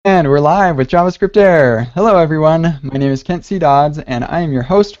live with JavaScript Air. Hello, everyone. My name is Kent C. Dodds, and I am your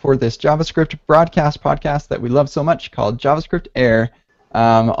host for this JavaScript broadcast podcast that we love so much called JavaScript Air,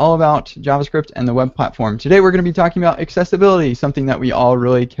 all about JavaScript and the web platform. Today, we're going to be talking about accessibility, something that we all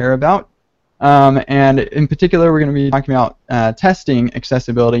really care about. And in particular, we're going to be talking about testing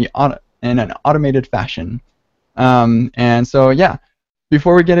accessibility in an automated fashion. And so, yeah.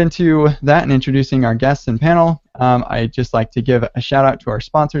 Before we get into that and introducing our guests and panel, I'd just like to give a shout out to our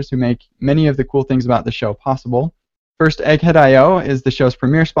sponsors who make many of the cool things about the show possible. First, Egghead.io is the show's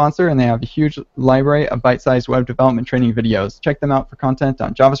premier sponsor, and they have a huge library of bite-sized web development training videos. Check them out for content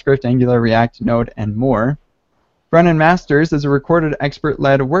on JavaScript, Angular, React, Node, and more. Front-End Masters is a recorded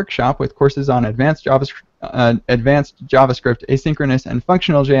expert-led workshop with courses on advanced JavaScript, asynchronous, and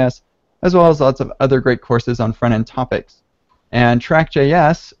functional JS, as well as lots of other great courses on front-end topics. And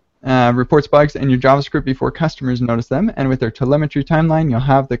Track.js reports bugs in your JavaScript before customers notice them, and with their telemetry timeline, you'll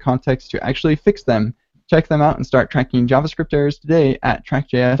have the context to actually fix them. Check them out and start tracking JavaScript errors today at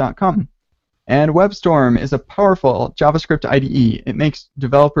trackjs.com. And WebStorm is a powerful JavaScript IDE. It makes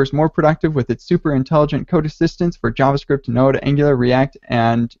developers more productive with its super intelligent code assistance for JavaScript, Node, Angular, React,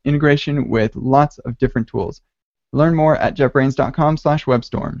 and integration with lots of different tools. Learn more at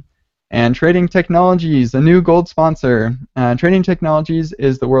jetbrains.com/webstorm. And Trading Technologies, a new gold sponsor. Trading Technologies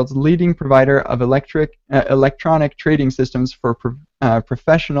is the world's leading provider of electronic trading systems for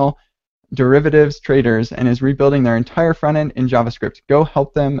professional derivatives traders and is rebuilding their entire front end in JavaScript. Go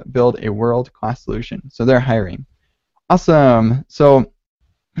help them build a world-class solution. So they're hiring. Awesome. So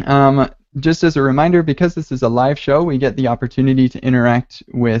just as a reminder, because this is a live show, we get the opportunity to interact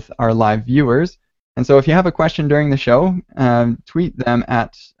with our live viewers. And so if you have a question during the show, tweet them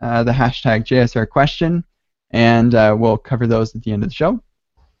at the hashtag jsAirQuestion, and we'll cover those at the end of the show.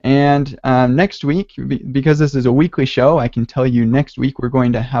 And next week, because this is a weekly show, I can tell you next week we're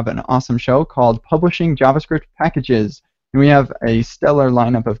going to have an awesome show called Publishing JavaScript Packages. And we have a stellar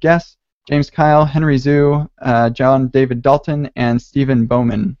lineup of guests: James Kyle, Henry Zhu, John David Dalton, and Stephen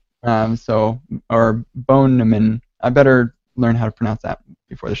Bowman. Or Boneman. I better learn how to pronounce that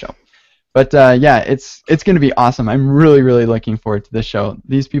before the show. But yeah, it's going to be awesome. I'm really, really looking forward to this show.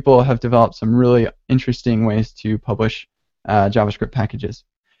 These people have developed some really interesting ways to publish JavaScript packages.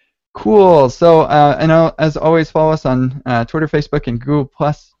 Cool. So, and as always, follow us on Twitter, Facebook, and Google+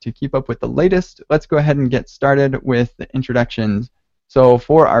 to keep up with the latest. Let's go ahead and get started with the introductions. So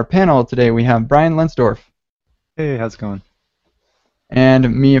for our panel today, we have Brian Lensdorf. Hey, how's it going?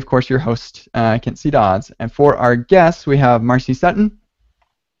 And me, of course, your host, Kent C. Dodds. And for our guests, we have Marcy Sutton.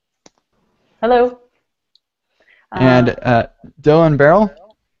 Hello. And Dylan Barrell.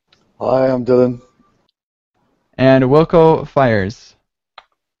 Hi, I'm Dylan. And Wilco Fiers.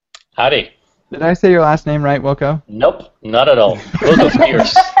 Howdy. Did I say your last name right, Wilco? Nope, not at all. Wilco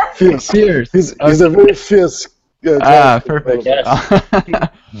Fiers. Fierce. He's a very fierce guy. Perfect.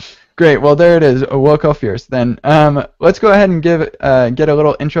 Yes. Great. Well, there it is, Wilco Fiers. Then let's go ahead and get a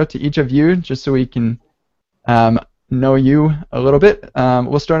little intro to each of you, just so we can know you a little bit.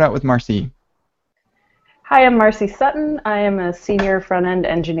 We'll start out with Marcy. Hi, I'm Marcy Sutton. I am a senior front-end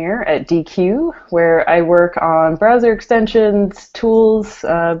engineer at DQ, where I work on browser extensions, tools,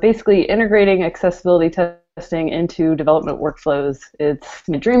 basically integrating accessibility testing into development workflows. It's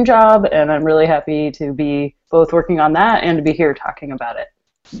my dream job, and I'm really happy to be both working on that and to be here talking about it.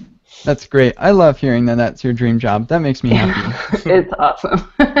 That's great. I love hearing that that's your dream job. That makes me happy. It's awesome.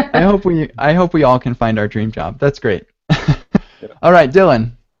 I hope we all can find our dream job. That's great. All right,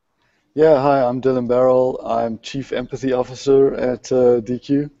 Dylan. Yeah, hi, I'm Dylan Barrell. I'm Chief Empathy Officer at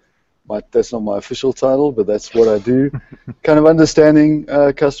DQ. That's not my official title, but that's what I do. Kind of understanding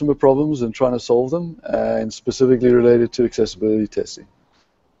customer problems and trying to solve them, and specifically related to accessibility testing.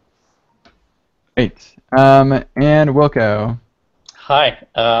 Great. And Wilco. Hi,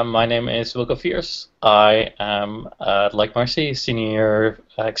 my name is Wilco Fiers. I am, like Marcy, senior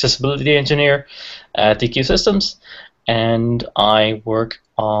accessibility engineer at DQ Systems, and I work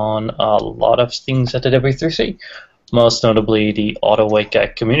on a lot of things at the W3C, most notably the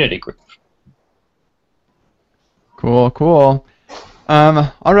AutoWake community group. Cool.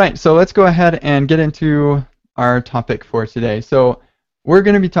 All right, so let's go ahead and get into our topic for today. So we're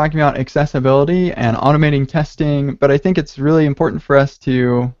going to be talking about accessibility and automating testing, but I think it's really important for us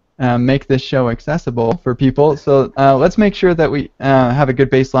to make this show accessible for people. So let's make sure that we have a good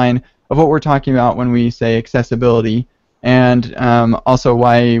baseline of what we're talking about when we say accessibility, and also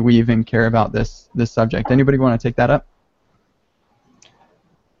why we even care about this subject. Anybody want to take that up?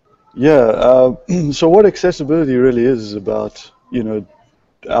 Yeah. So what accessibility really is about,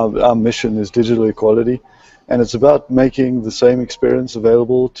 our mission is digital equality, and it's about making the same experience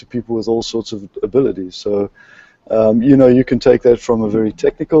available to people with all sorts of abilities. So, you can take that from a very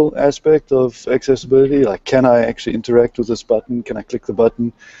technical aspect of accessibility, like can I actually interact with this button? Can I click the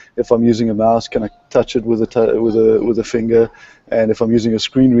button? If I'm using a mouse, can I touch it with a finger? And if I'm using a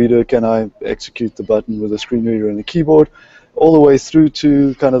screen reader, can I execute the button with a screen reader and a keyboard? All the way through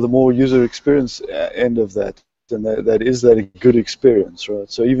to kind of the more user experience end of that, and that is a good experience, right?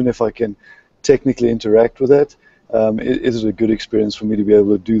 So even if I can technically interact with that, it is a good experience for me to be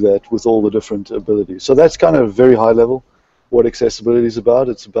able to do that with all the different abilities. So that's kind of very high level what accessibility is about.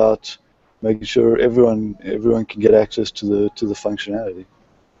 It's about making sure everyone can get access to the functionality.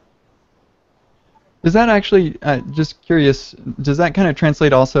 Does that actually, just curious, does that kind of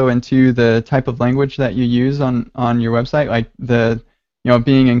translate also into the type of language that you use on your website, like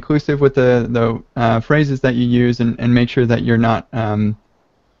being inclusive with the phrases that you use, and make sure that you're not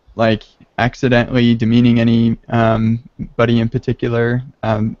like accidentally demeaning anybody in particular?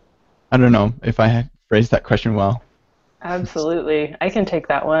 I don't know if I phrased that question well. Absolutely. I can take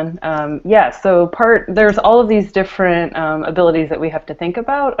that one. Yeah, so there's all of these different abilities that we have to think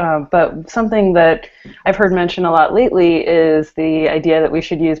about, but something that I've heard mentioned a lot lately is the idea that we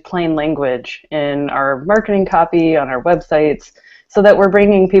should use plain language in our marketing copy, on our websites, so that we're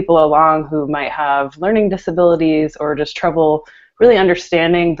bringing people along who might have learning disabilities or just trouble really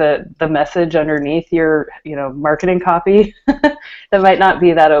understanding the message underneath your marketing copy that might not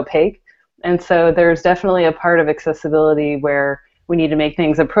be that opaque. And so there's definitely a part of accessibility where we need to make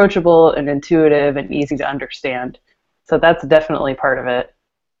things approachable and intuitive and easy to understand. So that's definitely part of it.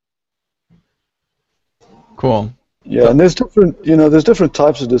 Cool. Yeah, and there's different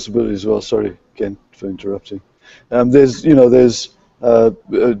types of disabilities as well. Sorry again for interrupting. There's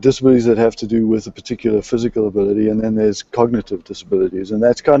disabilities that have to do with a particular physical ability, and then there's cognitive disabilities, and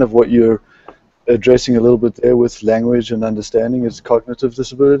that's kind of what you're addressing a little bit there with language and understanding is cognitive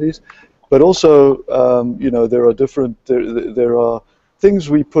disabilities. But also, there are things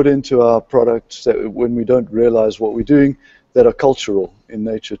we put into our products that when we don't realize what we're doing that are cultural in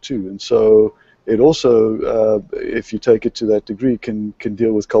nature too. And so it also, if you take it to that degree, can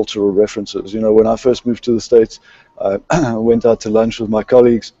deal with cultural references. When I first moved to the States, I went out to lunch with my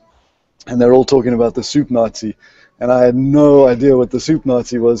colleagues, and they're all talking about the soup Nazi. And I had no idea what the soup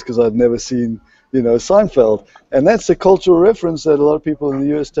Nazi was because I'd never seen Seinfeld. And that's a cultural reference that a lot of people in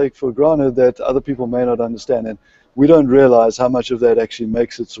the US take for granted that other people may not understand. And we don't realize how much of that actually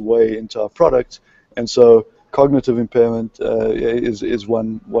makes its way into our product. And so cognitive impairment is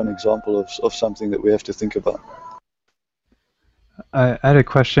one example of something that we have to think about. I had a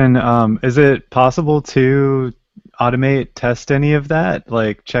question. Is it possible to test any of that,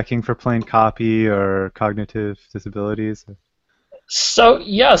 like checking for plain copy or cognitive disabilities? So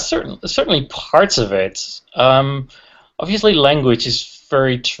yeah, certainly parts of it. Obviously, language is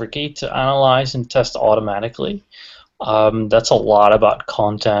very tricky to analyze and test automatically. That's a lot about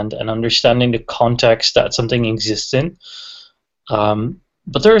content and understanding the context that something exists in.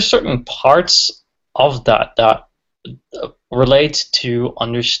 But there are certain parts of that relate to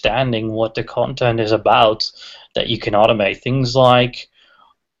understanding what the content is about that you can automate. Things like,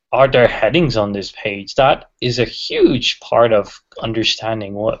 are there headings on this page? That is a huge part of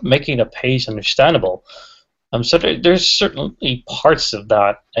understanding making a page understandable. So there's certainly parts of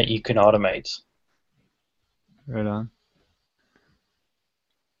that you can automate. Right on.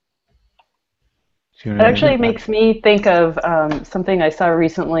 It actually makes me think of something I saw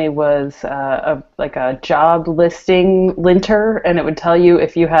recently was like a job listing linter, and it would tell you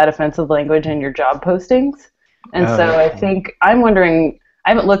if you had offensive language in your job postings. And so I think, I'm wondering, I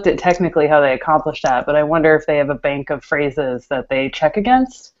haven't looked at technically how they accomplish that, but I wonder if they have a bank of phrases that they check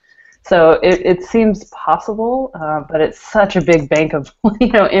against. So it seems possible, but it's such a big bank of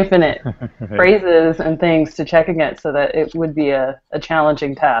infinite phrases and things to check against, so that it would be a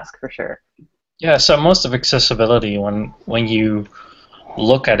challenging task for sure. Yeah, so most of accessibility, when you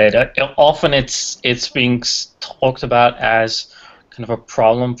look at it, often it's being talked about as kind of a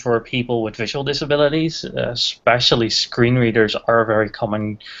problem for people with visual disabilities, especially screen readers are a very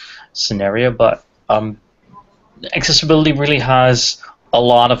common scenario, but accessibility really has a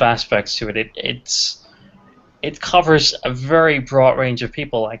lot of aspects to it. It covers a very broad range of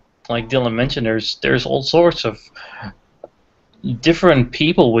people, like Dylan mentioned. There's all sorts of different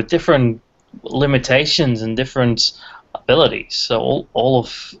people with different limitations and different abilities. So all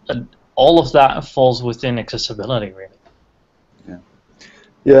of that falls within accessibility, really.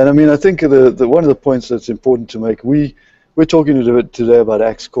 Yeah, and I mean, I think one of the points that's important to make, we're talking today about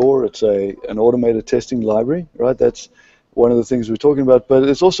aXe-core. It's an automated testing library, right? That's one of the things we're talking about. But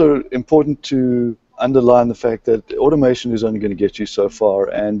it's also important to underline the fact that automation is only going to get you so far,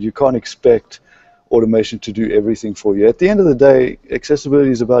 and you can't expect automation to do everything for you. At the end of the day,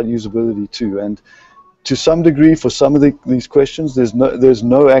 accessibility is about usability too, and to some degree, for some of these questions, there's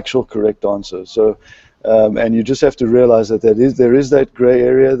no actual correct answer. So, and you just have to realize that there is that gray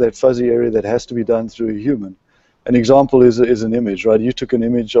area, that fuzzy area that has to be done through a human. An example is an image, right? You took an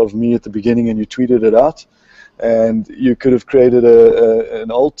image of me at the beginning and you tweeted it out, and you could have created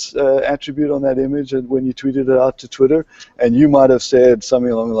an alt attribute on that image and when you tweeted it out to Twitter, and you might have said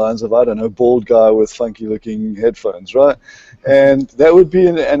something along the lines of, I don't know, bald guy with funky looking headphones, right? And that would be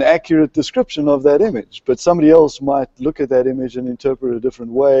an accurate description of that image, but somebody else might look at that image and interpret it a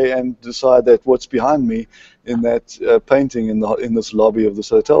different way and decide that what's behind me in that painting in this lobby of this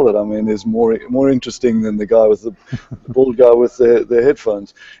hotel that I'm in is more interesting than the guy with the bald guy with the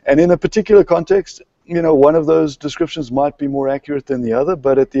headphones. And in a particular context, you know, one of those descriptions might be more accurate than the other,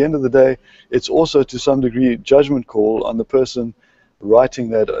 but at the end of the day, it's also to some degree judgment call on the person writing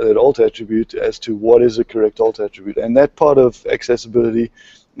that alt attribute as to what is a correct alt attribute. And that part of accessibility,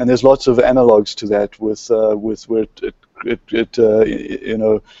 and there's lots of analogs to that with where it you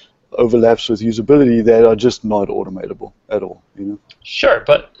know, overlaps with usability that are just not automatable at all, you know. Sure,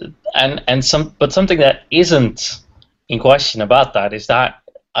 but something that isn't in question about that is that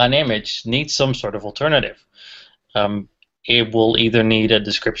an image needs some sort of alternative. It will either need a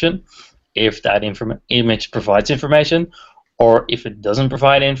description if that image provides information, or if it doesn't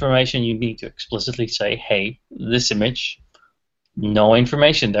provide information, you need to explicitly say, hey, this image, no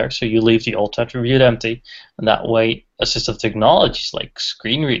information there, so you leave the alt attribute empty, and that way assistive technologies like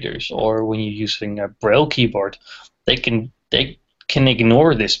screen readers or when you're using a Braille keyboard, they can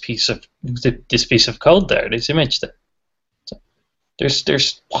ignore this piece of code there, this image there. So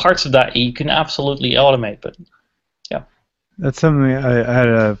there's parts of that you can absolutely automate, but yeah. That's something I had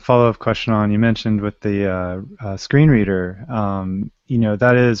a follow-up question on. You mentioned with the screen reader, you know,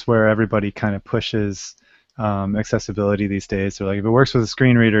 that is where everybody kind of pushes accessibility these days. So like, if it works with a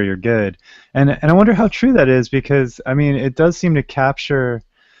screen reader, you're good. And I wonder how true that is, because I mean, it does seem to capture.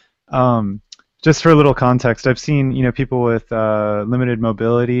 Just for a little context, I've seen, you know, people with limited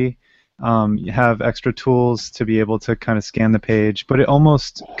mobility have extra tools to be able to kind of scan the page, but it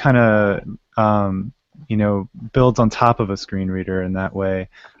almost kind of you know, builds on top of a screen reader in that way.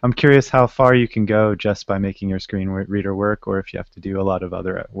 I'm curious how far you can go just by making your screen reader work, or if you have to do a lot of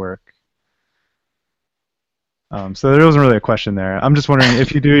other work. So there wasn't really a question there. I'm just wondering,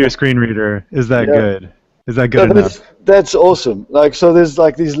 if you do your screen reader, is that good? Is that good enough? That's awesome. Like, so there's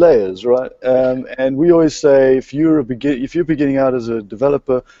like these layers, right? And we always say, if you're beginning out as a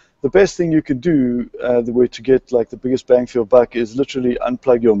developer, the best thing you can do, the way to get like the biggest bang for your buck, is literally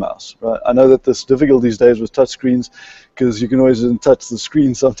unplug your mouse, right? I know that it's difficult these days with touch screens, because you can always touch the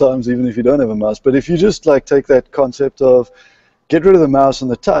screen sometimes, even if you don't have a mouse. But if you just like take that concept of get rid of the mouse and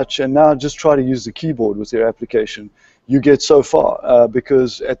the touch, and now just try to use the keyboard with your application, you get so far,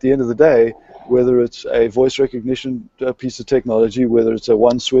 because at the end of the day, whether it's a voice recognition piece of technology, whether it's a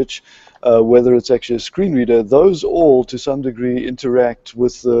one switch, whether it's actually a screen reader, those all to some degree interact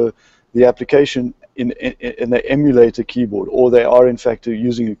with the application and they emulate a keyboard, or they are in fact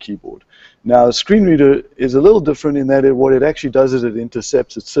using a keyboard. Now, a screen reader is a little different in that what it actually does is it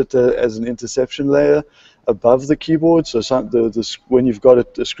intercepts. It sits as an interception layer above the keyboard. So when you've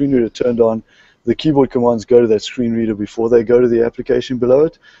got a screen reader turned on, the keyboard commands go to that screen reader before they go to the application below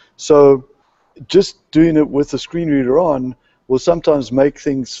it. So just doing it with the screen reader on will sometimes make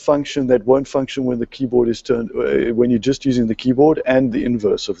things function that won't function when the keyboard is turned, when you're just using the keyboard, and the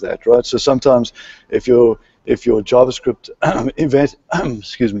inverse of that, right? So sometimes if your JavaScript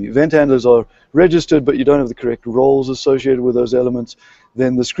event handlers are registered, but you don't have the correct roles associated with those elements,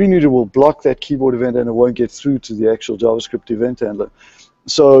 then the screen reader will block that keyboard event and it won't get through to the actual JavaScript event handler.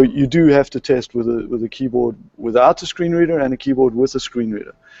 So you do have to test with a keyboard without a screen reader and a keyboard with a screen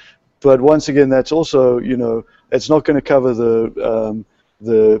reader. But once again, that's also, you know, it's not going to cover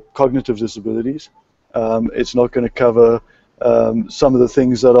the cognitive disabilities. It's not going to cover some of the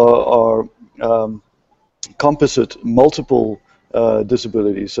things that are composite, multiple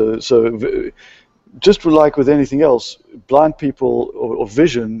disabilities. So just like with anything else, blind people or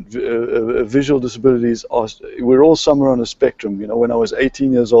visual disabilities we're all somewhere on a spectrum. You know, when I was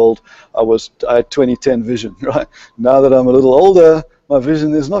 18 years old, I had 20/10 vision. Right now that I'm a little older, my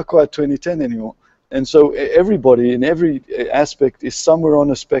vision is not quite 20/10 anymore. And so everybody in every aspect is somewhere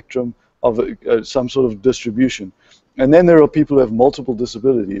on a spectrum of some sort of distribution. And then there are people who have multiple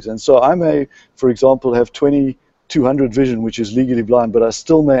disabilities. And so I may, for example, have 20/200 vision, which is legally blind, but I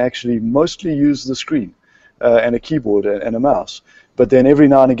still may actually mostly use the screen and a keyboard and a mouse. But then every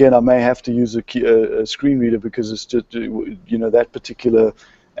now and again, I may have to use a screen reader because it's just, that particular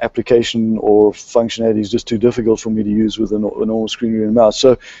application or functionality is just too difficult for me to use with a normal screen reader and mouse.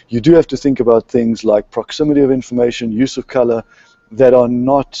 So you do have to think about things like proximity of information, use of color, that are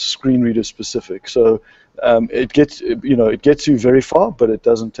not screen reader specific. So it gets you very far, but it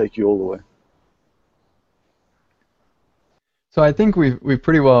doesn't take you all the way. So I think we've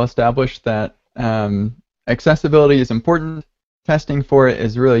pretty well established that accessibility is important. Testing for it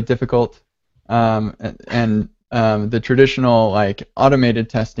is really difficult, and the traditional automated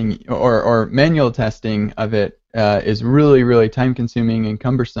testing or manual testing of it is really time-consuming and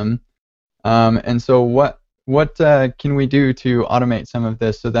cumbersome. And so what can we do to automate some of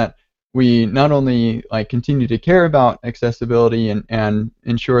this so that we not only continue to care about accessibility and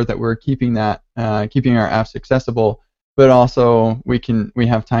ensure that we're keeping our apps accessible, but also we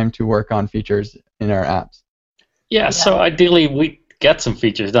have time to work on features in our apps. Yeah, so ideally we get some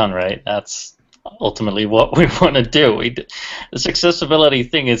features done, right? That's ultimately what we want to do. This accessibility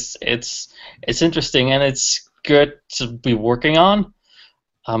thing it's interesting and it's good to be working on,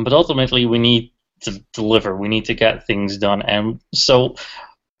 but ultimately we need to deliver. We need to get things done, and so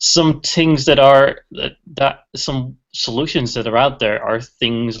some things some solutions that are out there are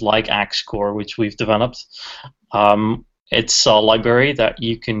things like aXe-core, which we've developed. It's a library that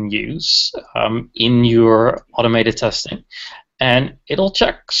you can use in your automated testing, and it'll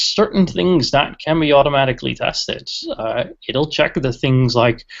check certain things that can be automatically tested. It'll check the things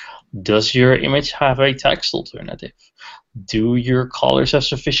like, does your image have a text alternative? Do your colors have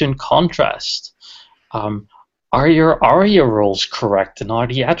sufficient contrast? Are your ARIA roles correct, and are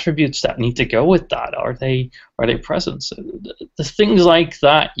the attributes that need to go with that, are they present? So the things like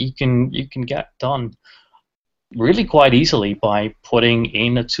that you can get done really quite easily by putting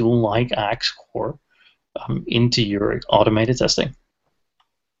in a tool like aXe-core into your automated testing.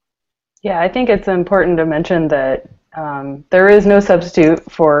 Yeah, I think it's important to mention that there is no substitute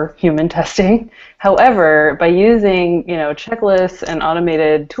for human testing. However, by using checklists and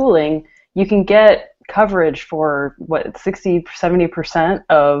automated tooling, you can get coverage for 60-70%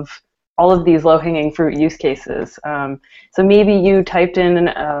 of all of these low-hanging fruit use cases. So maybe you typed in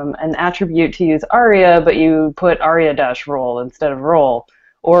an attribute to use ARIA, but you put ARIA-role instead of role,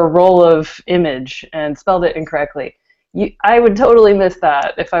 or role of image and spelled it incorrectly. I would totally miss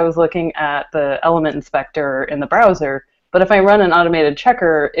that if I was looking at the element inspector in the browser, but if I run an automated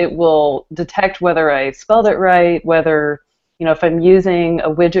checker, it will detect whether I spelled it right, whether, if I'm using a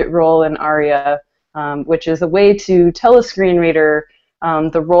widget role in ARIA, which is a way to tell a screen reader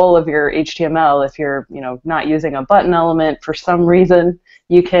the role of your HTML. If you're not using a button element for some reason,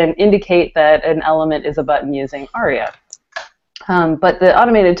 you can indicate that an element is a button using ARIA. But the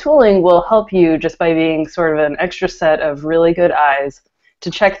automated tooling will help you just by being sort of an extra set of really good eyes to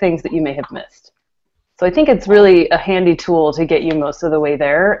check things that you may have missed. So I think it's really a handy tool to get you most of the way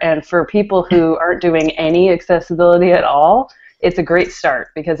there. And for people who aren't doing any accessibility at all, it's a great start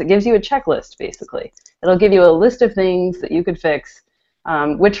because it gives you a checklist, basically. It'll give you a list of things that you could fix,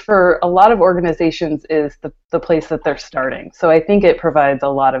 which for a lot of organizations is the place that they're starting. So I think it provides a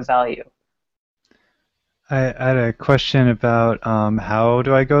lot of value. I had a question about how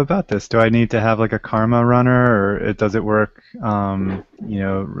do I go about this? Do I need to have like a Karma runner, or does it work,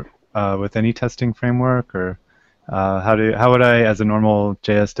 with any testing framework, or how would I, as a normal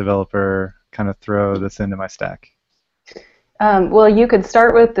JS developer, kind of throw this into my stack? Well, you could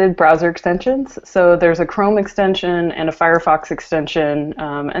start with the browser extensions. So there's a Chrome extension and a Firefox extension,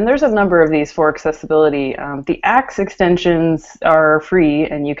 and there's a number of these for accessibility. The aXe extensions are free,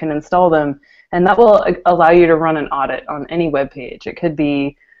 and you can install them. And that will allow you to run an audit on any web page. It could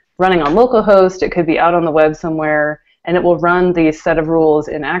be running on localhost, it could be out on the web somewhere, and it will run the set of rules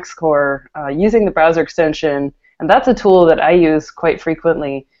in aXe-core using the browser extension. And that's a tool that I use quite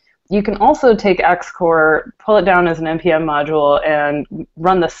frequently. You can also take aXe-core, pull it down as an NPM module, and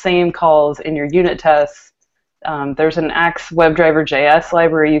run the same calls in your unit tests. There's an aXe WebDriver.js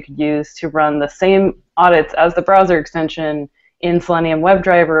library you could use to run the same audits as the browser extension in Selenium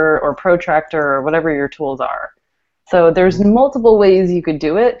WebDriver or Protractor or whatever your tools are. So there's multiple ways you could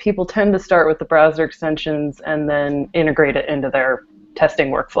do it. People tend to start with the browser extensions and then integrate it into their testing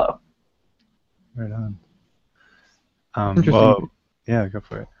workflow. Right on. Interesting. Well, yeah, go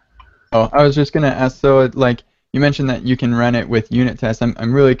for it. Oh, I was just going to ask, so you mentioned that you can run it with unit tests.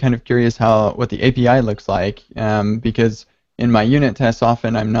 I'm really kind of curious what the API looks like, because in my unit tests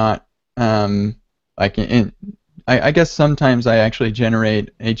often I'm not, I guess sometimes I actually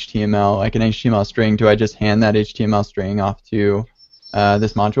generate HTML, like an HTML string. Do I just hand that HTML string off to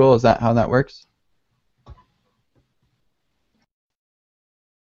this module? Is that how that works?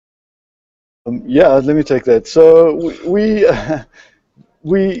 Yeah, let me take that. So we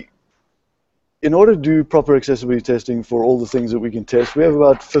in order to do proper accessibility testing for all the things that we can test, we have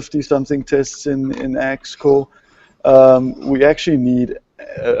about 50-something tests in aXe-core. We actually need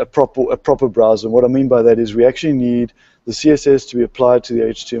a proper browser. And what I mean by that is we actually need the CSS to be applied to the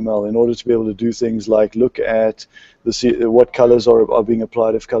HTML in order to be able to do things like look at what colors are being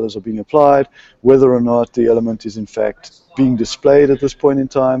applied, if colors are being applied, whether or not the element is in fact being displayed at this point in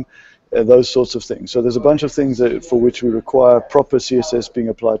time, those sorts of things. So there's a bunch of things for which we require proper CSS being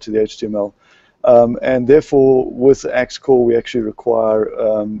applied to the HTML. And therefore, with aXe-core, we actually require,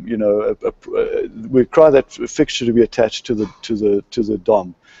 we require that fixture to be attached to the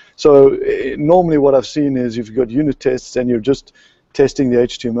DOM. So normally, what I've seen is if you've got unit tests and you're just testing the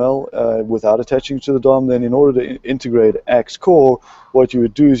HTML without attaching to the DOM, then in order to integrate aXe-core, what you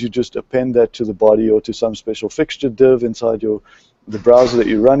would do is you just append that to the body or to some special fixture div inside the browser that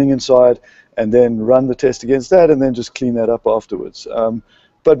you're running inside, and then run the test against that, and then just clean that up afterwards.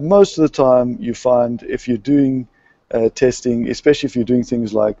 But most of the time, you find if you're doing testing, especially if you're doing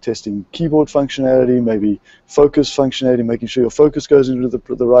things like testing keyboard functionality, maybe focus functionality, making sure your focus goes into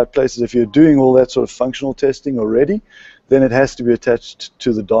the right places, if you're doing all that sort of functional testing already, then it has to be attached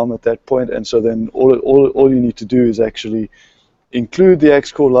to the DOM at that point. And so then all you need to do is actually include the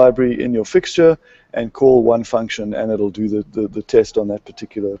aXe-core library in your fixture and call one function, and it'll do the test on that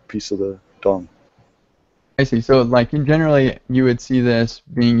particular piece of the DOM. I see. So, like, generally, you would see this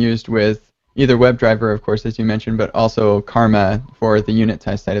being used with either WebDriver, of course, as you mentioned, but also Karma for the unit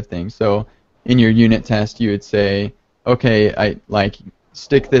test side of things. So, in your unit test, you would say, okay, I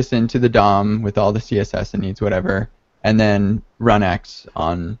stick this into the DOM with all the CSS it needs, whatever, and then run X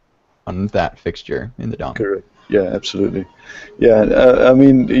on that fixture in the DOM. Correct. Yeah, absolutely. Yeah, I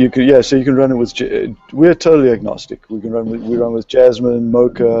mean, you could. Yeah, so you can run it with. We're totally agnostic. We run with Jasmine,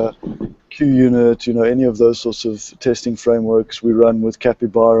 Mocha, QUnit, any of those sorts of testing frameworks. We run with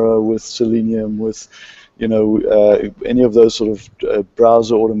Capybara, with Selenium, with, any of those sort of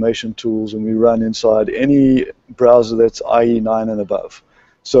browser automation tools, and we run inside any browser that's IE 9 and above.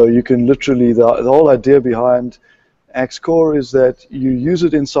 So you can literally, the whole idea behind aXe-core is that you use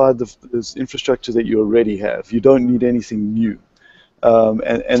it inside this infrastructure that you already have. You don't need anything new.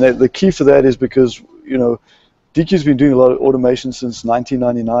 And the key for that is because, DQ's been doing a lot of automation since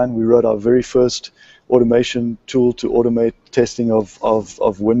 1999. We wrote our very first automation tool to automate testing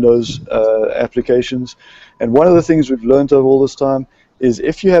of Windows applications. And one of the things we've learned over all this time is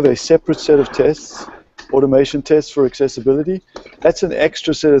if you have a separate set of tests, automation tests for accessibility, that's an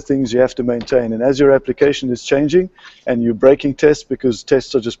extra set of things you have to maintain. And as your application is changing and you're breaking tests because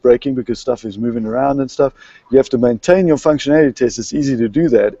tests are just breaking because stuff is moving around and stuff, you have to maintain your functionality tests. It's easy to do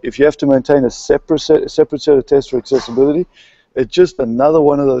that. If you have to maintain a separate set of tests for accessibility, it's just another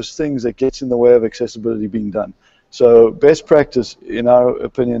one of those things that gets in the way of accessibility being done. So best practice, in our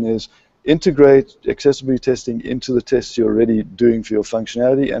opinion, is integrate accessibility testing into the tests you're already doing for your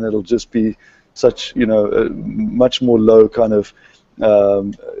functionality, and it'll just be such, a much more low kind of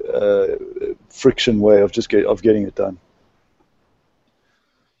friction way of getting it done.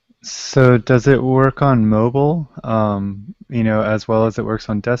 So does it work on mobile, as well as it works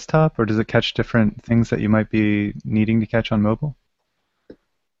on desktop, or does it catch different things that you might be needing to catch on mobile?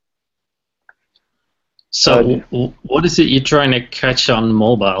 So what is it you're trying to catch on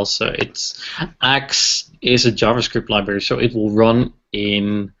mobile? So aXe is a JavaScript library, so it will run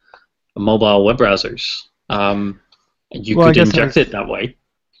in mobile web browsers. You could inject it that way.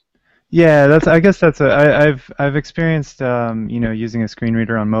 Yeah, I've experienced using a screen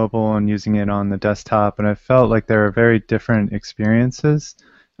reader on mobile and using it on the desktop, and I felt like there are very different experiences.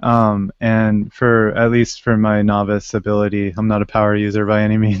 And at least for my novice ability, I'm not a power user by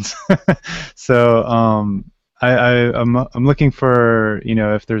any means. So I'm looking for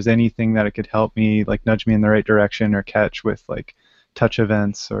if there's anything that it could help me, like nudge me in the right direction or catch with like touch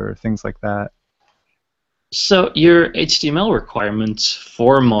events or things like that. So your HTML requirements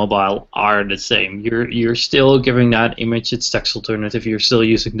for mobile are the same. You're still giving that image its text alternative. You're still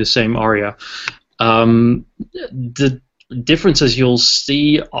using the same ARIA. The differences you'll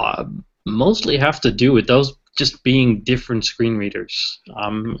see mostly have to do with those just being different screen readers.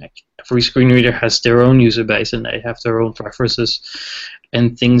 Every screen reader has their own user base and they have their own preferences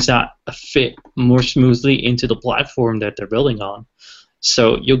and things that fit more smoothly into the platform that they're building on.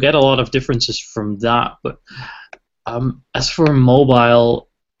 So you'll get a lot of differences from that. But as for mobile,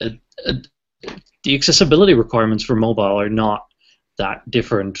 the accessibility requirements for mobile are not that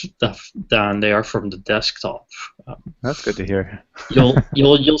different than they are from the desktop. That's good to hear.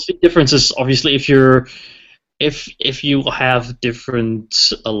 You'll see differences, obviously, if you're if you have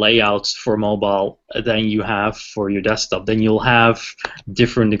different layouts for mobile than you have for your desktop, then you'll have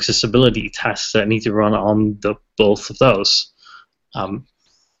different accessibility tests that need to run on both of those.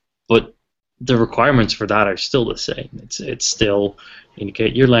 But the requirements for that are still the same. It's still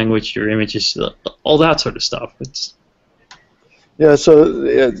indicate your language, your images, all that sort of stuff. Yeah, so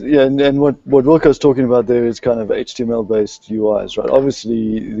and what Wilco's talking about there is kind of HTML-based UIs, right?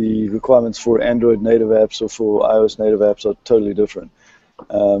 Obviously, the requirements for Android native apps or for iOS native apps are totally different.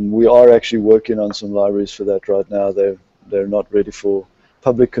 We are actually working on some libraries for that right now. They're not ready for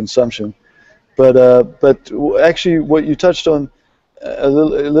public consumption, but actually, what you touched on a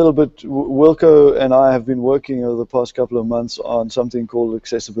little bit, Wilco and I have been working over the past couple of months on something called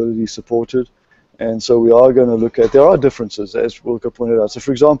accessibility supported. And so we are going to look at, there are differences, as Wilco pointed out. So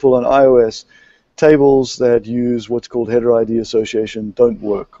for example, on iOS, tables that use what's called header ID association don't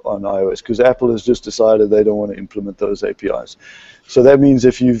work on iOS because Apple has just decided they don't want to implement those APIs. So that means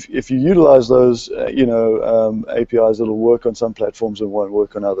if you utilize those APIs, it'll work on some platforms and won't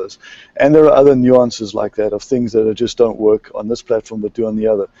work on others. And there are other nuances like that of things that just don't work on this platform but do on the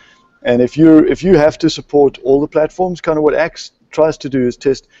other. And if you have to support all the platforms, kind of what aXe tries to do is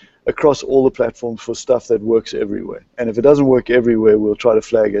test across all the platforms for stuff that works everywhere. And if it doesn't work everywhere, we'll try to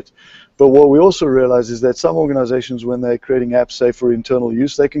flag it. But what we also realize is that some organizations, when they're creating apps, say for internal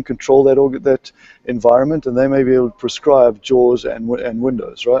use, they can control that environment, and they may be able to prescribe JAWS and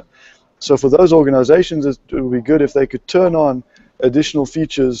Windows, right? So for those organizations, it would be good if they could turn on additional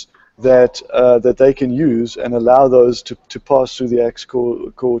features that they can use and allow those to pass through the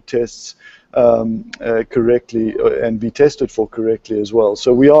aXe-core tests correctly and be tested for correctly as well.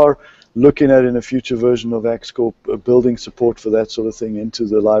 So we are looking at, in a future version of aXe-core, building support for that sort of thing into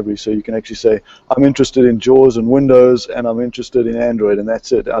the library, so you can actually say, I'm interested in JAWS and Windows, and I'm interested in Android, and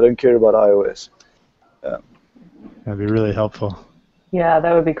that's it. I don't care about iOS. That'd be really helpful. Yeah,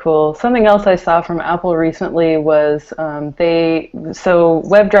 that would be cool. Something else I saw from Apple recently was so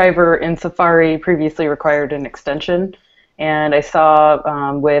WebDriver in Safari previously required an extension. And I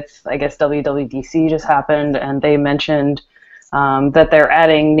saw with, I guess, WWDC just happened, and they mentioned that they're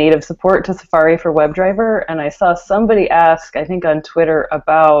adding native support to Safari for WebDriver. And I saw somebody ask, I think on Twitter,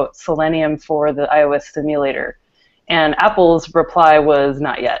 about Selenium for the iOS simulator. And Apple's reply was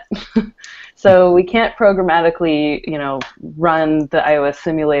not yet. So we can't programmatically, run the iOS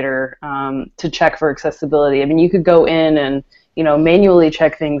simulator to check for accessibility. I mean, you could go in and, manually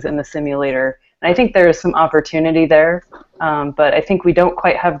check things in the simulator. And I think there is some opportunity there, but I think we don't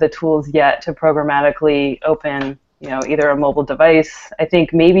quite have the tools yet to programmatically open, either a mobile device. I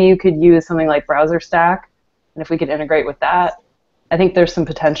think maybe you could use something like Browser Stack, and if we could integrate with that, I think there's some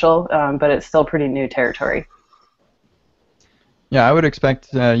potential, but it's still pretty new territory. Yeah, I would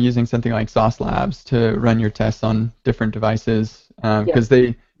expect using something like Sauce Labs to run your tests on different devices, because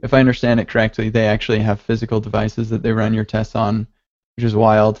they, if I understand it correctly, they actually have physical devices that they run your tests on, which is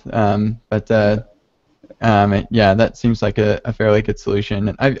wild. Yeah, that seems like a fairly good solution.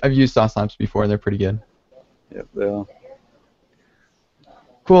 And I've used Sauce Labs before; they're pretty good. Yep, they are.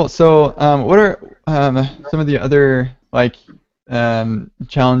 Cool. So, what are some of the other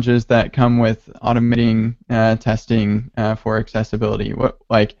challenges that come with automating testing for accessibility?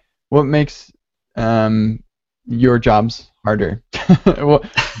 What makes your jobs harder?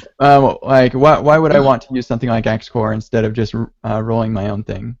 Why would I want to use something like aXe-core instead of just rolling my own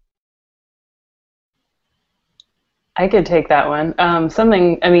thing? I could take that one.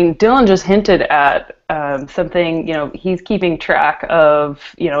 Dylan just hinted at something, he's keeping track of,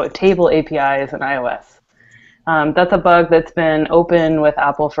 table APIs in iOS. That's a bug that's been open with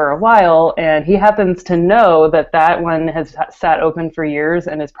Apple for a while, and he happens to know that one has sat open for years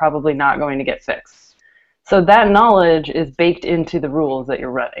and is probably not going to get fixed. So that knowledge is baked into the rules that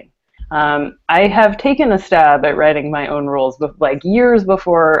you're running. I have taken a stab at writing my own rules, years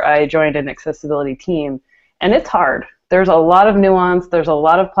before I joined an accessibility team, and it's hard. There's a lot of nuance, there's a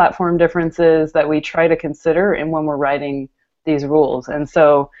lot of platform differences that we try to consider when we're writing these rules. And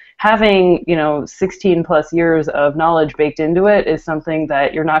so having 16 plus years of knowledge baked into it is something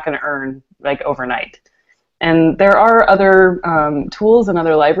that you're not going to earn overnight. And there are other tools and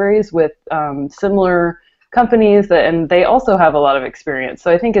other libraries with similar companies and they also have a lot of experience. So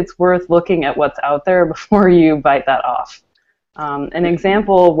I think it's worth looking at what's out there before you bite that off. An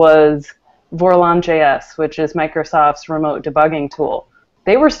example was Vorlon.js, which is Microsoft's remote debugging tool.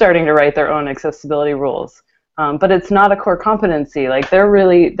 They were starting to write their own accessibility rules. But it's not a core competency.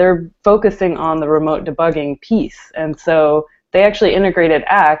 They're focusing on the remote debugging piece. And so they actually integrated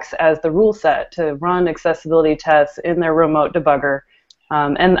aXe as the rule set to run accessibility tests in their remote debugger.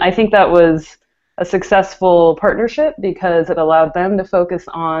 And I think that was a successful partnership because it allowed them to focus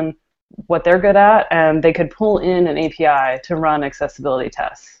on what they're good at, and they could pull in an API to run accessibility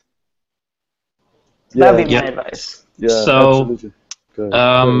tests. So that would be my advice. Yeah, So, absolutely. Go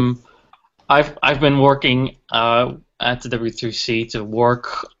ahead. I've been working at the W3C to work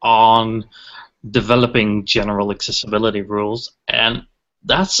on developing general accessibility rules, and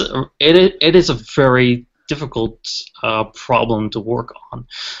it is a very difficult problem to work on.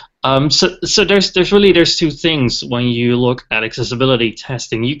 So there's two things when you look at accessibility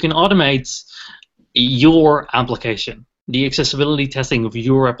testing. You can automate your application, the accessibility testing of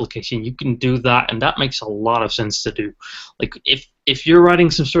your application. You can do that, and that makes a lot of sense to do. Like if you're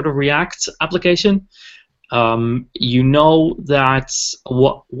writing some sort of React application, you know that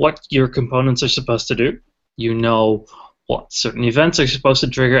what your components are supposed to do. You know what certain events are supposed to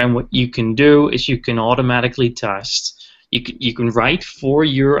trigger, and what you can do is you can automatically test. You can write for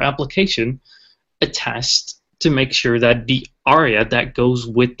your application a test to make sure that the ARIA that goes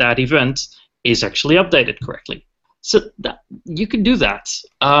with that event is actually updated correctly. So you can do that.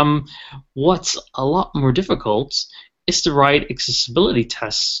 What's a lot more difficult is to write accessibility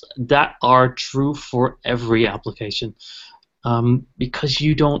tests that are true for every application, because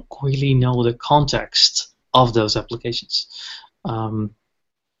you don't really know the context of those applications.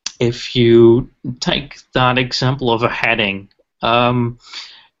 If you take that example of a heading,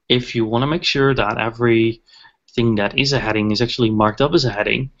 if you want to make sure that everything that is a heading is actually marked up as a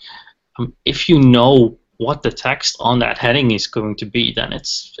heading, if you know what the text on that heading is going to be, then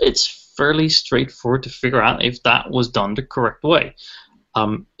it's fairly straightforward to figure out if that was done the correct way.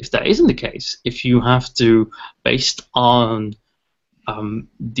 If that isn't the case, if you have to, based on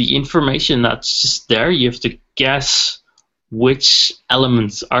the information that's just there, you have to guess which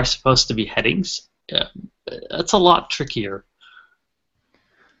elements are supposed to be headings. That's a lot trickier.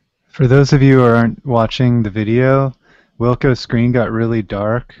 For those of you who aren't watching the video, Wilco's screen got really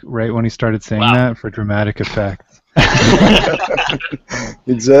dark right when he started saying that for dramatic effect.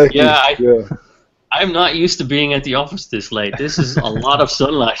 Exactly. Yeah, I'm not used to being at the office this late. This is a lot of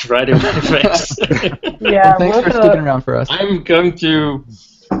sunlight right in my face. Yeah, Thanks for sticking around for us. I'm going to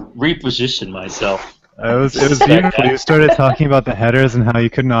reposition myself. It was beautiful. You started talking about the headers and how you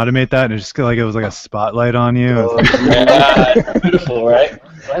couldn't automate that, and it just like it was like a spotlight on you. Yeah, it's beautiful, right?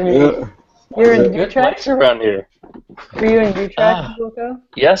 I mean, you're in good U-Track? place around here. Were you in U-Track, Wilco?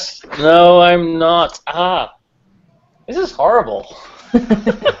 Yes. No, I'm not. This is horrible.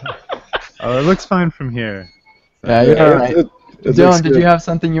 Oh, it looks fine from here. Yeah, you're right. Dylan, did you have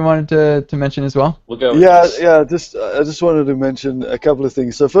something you wanted to mention as well? We'll go with this. I just wanted to mention a couple of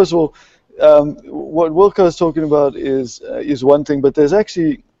things. So first of all, what Wilco is talking about is one thing, but there's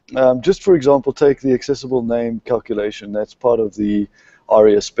actually, just for example, take the accessible name calculation. That's part of the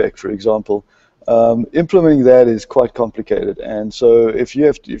ARIA spec, for example. Implementing that is quite complicated, and so if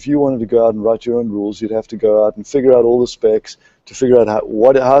you wanted to go out and write your own rules, you'd have to go out and figure out all the specs to figure out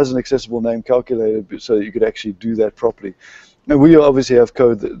how is an accessible name calculated so that you could actually do that properly. And we obviously have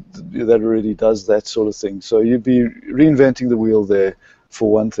code that already does that sort of thing, so you'd be reinventing the wheel there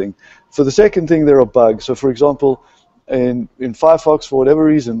for one thing. For the second thing, there are bugs. So for example, in Firefox, for whatever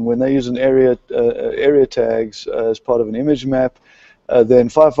reason, when they use an area tags as part of an image map, then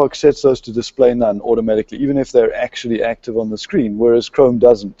Firefox sets those to display none automatically, even if they're actually active on the screen, whereas Chrome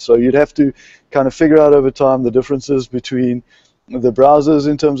doesn't. So you'd have to kind of figure out over time the differences between the browsers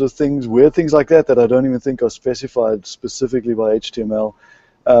in terms of weird things like that I don't even think are specified specifically by HTML.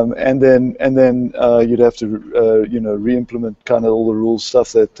 And then you'd have to re-implement kind of all the rules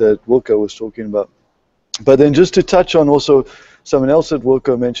stuff that Wilco was talking about. But then just to touch on also someone else that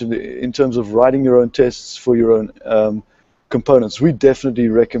Wilco mentioned in terms of writing your own tests for your own components, we definitely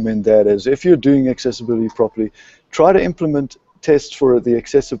recommend that. As if you're doing accessibility properly, try to implement tests for the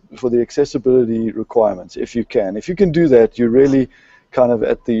accessibility requirements if you can. If you can do that, you're really kind of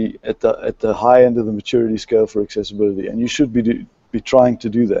at the high end of the maturity scale for accessibility, and you should be trying to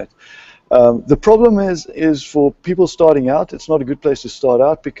do that. The problem is for people starting out, it's not a good place to start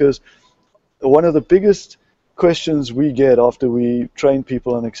out, because one of the biggest questions we get after we train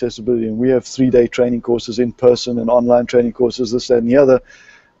people on accessibility, and we have 3-day training courses in person and online training courses, this, that, and the other.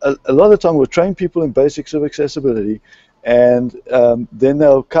 A lot of the time we'll train people in basics of accessibility, and then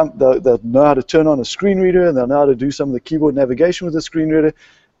they'll know how to turn on a screen reader, and they'll know how to do some of the keyboard navigation with the screen reader.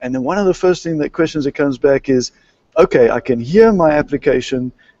 And then one of the first questions that comes back is, okay, I can hear my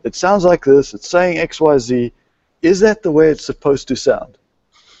application, it sounds like this, it's saying XYZ, is that the way it's supposed to sound?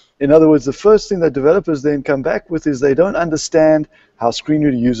 In other words, the first thing that developers then come back with is they don't understand how screen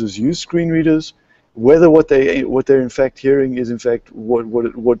reader users use screen readers, whether what they're in fact hearing is in fact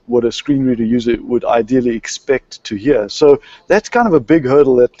what a screen reader user would ideally expect to hear. So that's kind of a big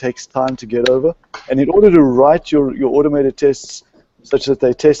hurdle that takes time to get over. And in order to write your automated tests such that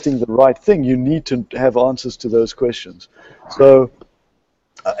they're testing the right thing, you need to have answers to those questions. So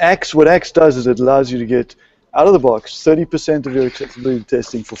what aXe does is it allows you to get out of the box 30% of your accessibility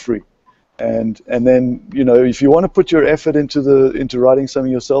testing for free. And then, you know, if you want to put your effort into writing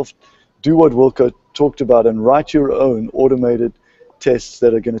something yourself, do what Wilco talked about and write your own automated tests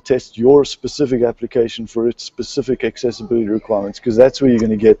that are going to test your specific application for its specific accessibility requirements, because that's where you're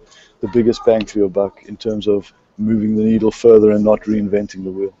going to get the biggest bang for your buck in terms of moving the needle further and not reinventing the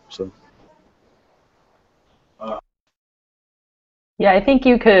wheel. So. Yeah, I think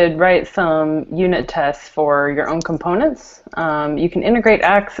you could write some unit tests for your own components. You can integrate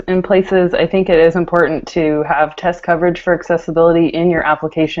aXe in places. I think it is important to have test coverage for accessibility in your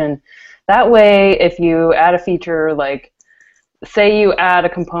application. That way, if you add a feature, like say you add a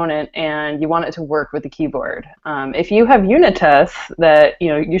component and you want it to work with the keyboard, if you have unit tests that, you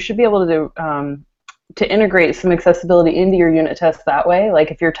know, you should be able to integrate some accessibility into your unit tests that way.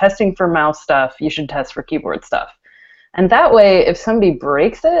 Like if you're testing for mouse stuff, you should test for keyboard stuff. And that way, if somebody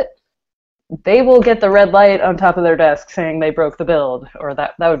breaks it, they will get the red light on top of their desk saying they broke the build, or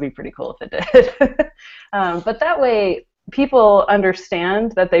that would be pretty cool if it did. But that way, people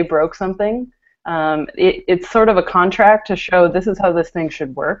understand that they broke something. It's sort of a contract to show this is how this thing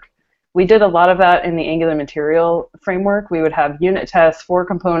should work. We did a lot of that in the Angular material framework. We would have unit tests for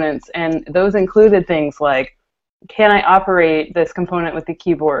components, and those included things like, can I operate this component with the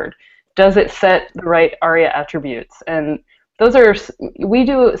keyboard? Does it set the right ARIA attributes? And those are, we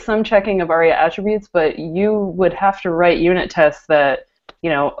do some checking of ARIA attributes, but you would have to write unit tests that, you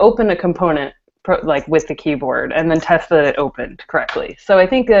know, open a component like with the keyboard and then test that it opened correctly. So I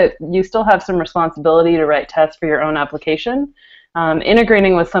think that you still have some responsibility to write tests for your own application.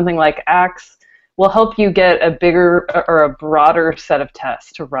 Integrating with something like aXe will help you get a bigger or a broader set of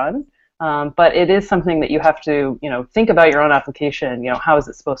tests to run. But it is something that you have to, you know, think about your own application. You know, how is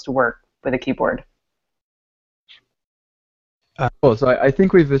it supposed to work with a keyboard? Cool. So I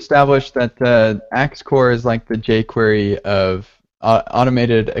think we've established that the aXe-core is like the jQuery of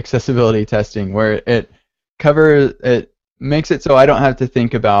automated accessibility testing, where it makes it so I don't have to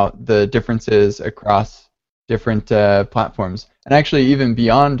think about the differences across different platforms, and actually even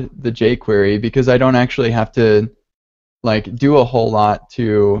beyond the jQuery, because I don't actually have to like do a whole lot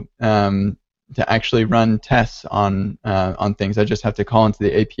to actually run tests on things. I just have to call into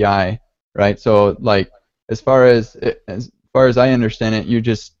the API, right? So like as far as I understand it,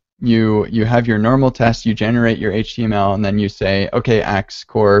 you have your normal test, you generate your HTML, and then you say, okay,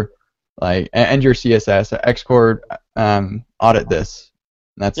 aXe-core, like, and your CSS, aXe-core, audit this.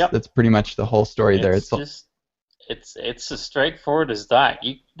 And that's pretty much the whole story there. It's as straightforward as that.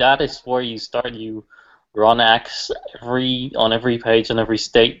 That is where you start. You run aXe on every page, on every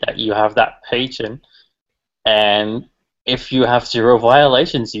state that you have that page in, and if you have 0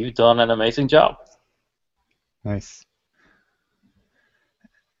 violations, you've done an amazing job. Nice.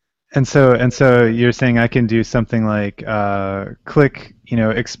 And so you're saying I can do something like click, you know,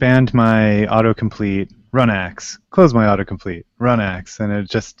 expand my autocomplete, run aXe, close my autocomplete, run aXe, and it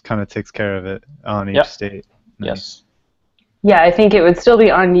just kind of takes care of it on each state. Nice. Yes. Yeah, I think it would still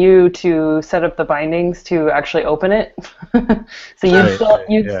be on you to set up the bindings to actually open it. So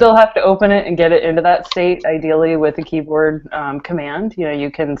you'd still have to open it and get it into that state, ideally with a keyboard command. You know,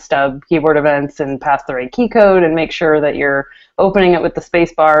 you can stub keyboard events and pass the right key code and make sure that you're opening it with the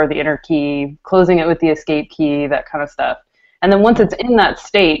space bar, the enter key, closing it with the escape key, that kind of stuff. And then once it's in that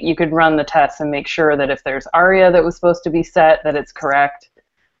state, you could run the tests and make sure that if there's ARIA that was supposed to be set, that it's correct.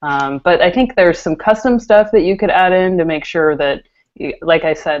 But I think there's some custom stuff that you could add in to make sure that, like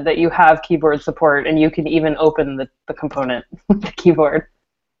I said, that you have keyboard support and you can even open the component with the keyboard.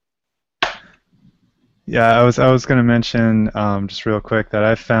 Yeah, I was going to mention just real quick that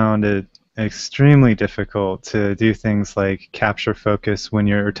I found it extremely difficult to do things like capture focus when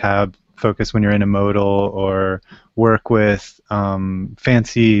you're tab focus when you're in a modal, or work with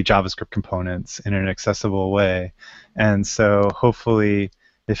fancy JavaScript components in an accessible way. And so hopefully,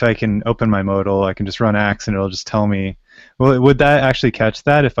 if I can open my modal, I can just run aXe and it'll just tell me. Well, would that actually catch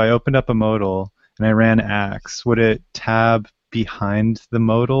that? If I opened up a modal and I ran aXe, would it tab behind the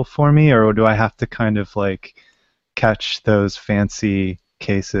modal for me, or do I have to kind of like catch those fancy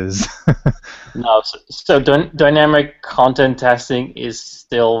cases? No, so dynamic content testing is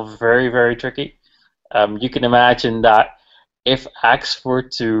still very, very tricky. You can imagine that if aXe were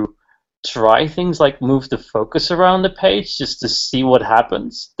to try things like move the focus around the page just to see what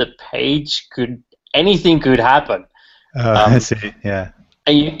happens, the page could anything could happen. I see. Yeah.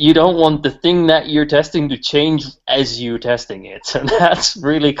 And you don't want the thing that you're testing to change as you're testing it, and that's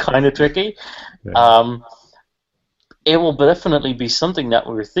really kind of tricky. Yeah. It will definitely be something that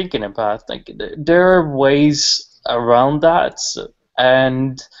we're thinking about. Like, there are ways around that,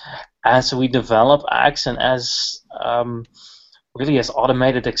 and as we develop axe and as really as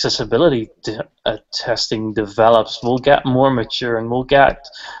automated accessibility testing develops, we'll get more mature and we'll get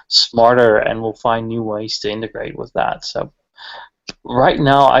smarter and we'll find new ways to integrate with that. So right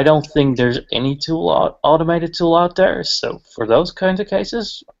now, I don't think there's any automated tool out there. So for those kinds of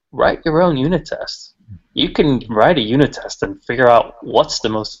cases, write your own unit test. You can write a unit test and figure out what's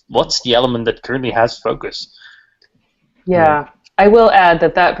the element that currently has focus. Yeah, I will add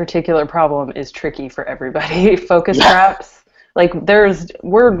that particular problem is tricky for everybody. Focus traps, like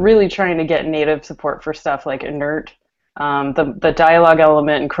we're really trying to get native support for stuff like inert. The dialogue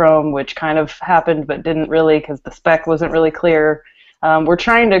element in Chrome, which kind of happened but didn't really because the spec wasn't really clear. We're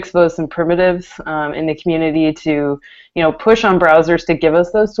trying to expose some primitives in the community to, push on browsers to give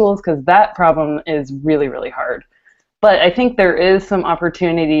us those tools, because that problem is really, really hard. But I think there is some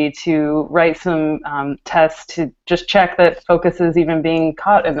opportunity to write some tests to just check that focus is even being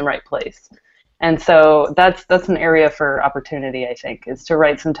caught in the right place. And so that's an area for opportunity, I think, is to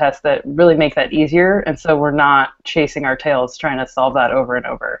write some tests that really make that easier, and so we're not chasing our tails trying to solve that over and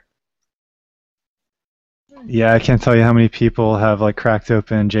over. Yeah, I can't tell you how many people have cracked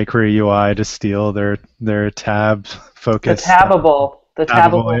open jQuery UI to steal their tab focus. The tabbable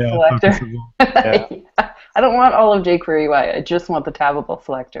selector. Yeah. I don't want all of jQuery UI. I just want the tabbable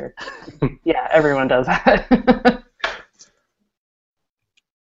selector. Yeah, everyone does that.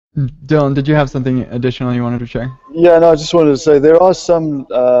 Dylan, did you have something additional you wanted to share? Yeah, no, I just wanted to say there are some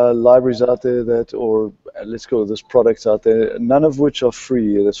libraries out there or let's call this products out there, none of which are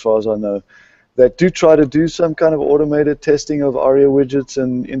free as far as I know, that do try to do some kind of automated testing of ARIA widgets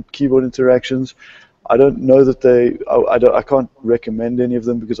and in keyboard interactions. I don't know that I can't recommend any of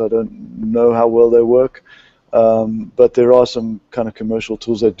them because I don't know how well they work. But there are some kind of commercial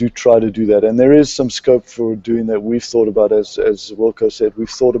tools that do try to do that, and there is some scope for doing that. We've thought about, as Wilco said, we've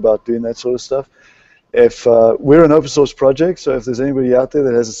thought about doing that sort of stuff. If we're an open source project, so if there's anybody out there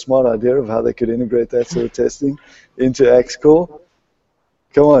that has a smart idea of how they could integrate that sort of testing into aXe-core,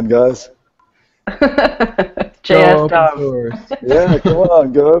 come on, guys. JS Dom. Yeah, come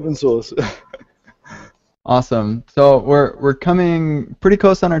on, go open source. Awesome. So we're coming pretty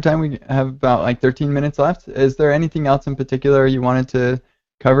close on our time. We have about 13 minutes left. Is there anything else in particular you wanted to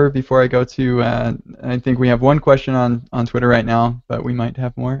cover before I go to? I think we have one question on Twitter right now, but we might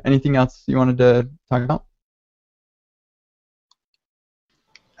have more. Anything else you wanted to talk about?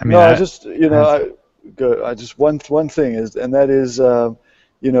 I mean, I just one thing is, and that is,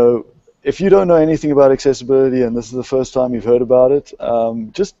 if you don't know anything about accessibility and this is the first time you've heard about it,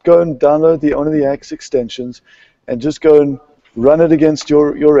 just go and download one of the aXe extensions and just go and run it against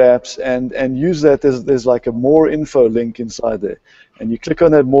your apps and use that. There's a more info link inside there. And you click on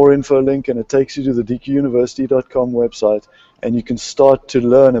that more info link and it takes you to the dquniversity.com website, and you can start to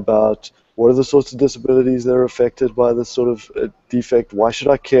learn about what are the sorts of disabilities that are affected by this sort of defect, why should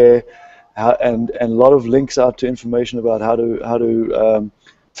I care, and a lot of links out to information about how to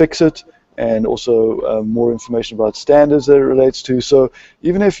fix it, and also more information about standards that it relates to. So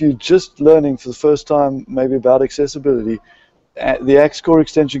even if you're just learning for the first time maybe about accessibility, the aXe-core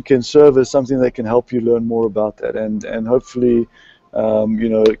extension can serve as something that can help you learn more about that, and hopefully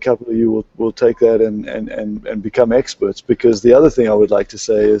a couple of you will take that and become experts. Because the other thing I would like to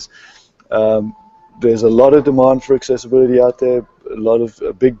say is there's a lot of demand for accessibility out there. A lot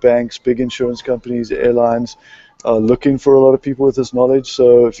of big banks, big insurance companies, airlines are looking for a lot of people with this knowledge.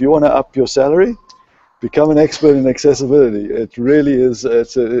 So if you want to up your salary, become an expert in accessibility. It really is.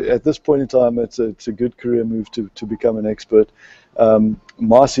 At this point in time, it's a good career move to become an expert.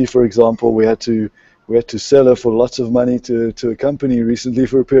 Marcy, for example, we had to sell her for lots of money to a company recently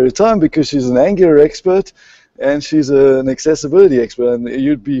for a period of time because she's an Angular expert and she's an accessibility expert. And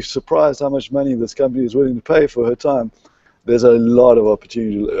you'd be surprised how much money this company is willing to pay for her time. There's a lot of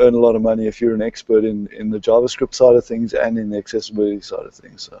opportunity to earn a lot of money if you're an expert in the JavaScript side of things and in the accessibility side of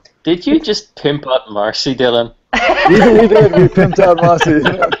things. So. Did you just pimp out Marcy, Dylan? We did. We pimped out Marcy.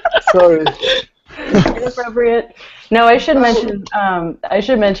 Sorry. Inappropriate. No, I should mention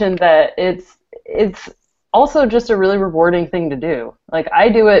that it's also just a really rewarding thing to do. I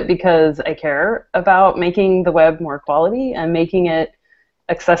do it because I care about making the web more quality and making it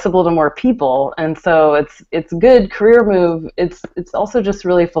accessible to more people, and so it's a good career move. It's also just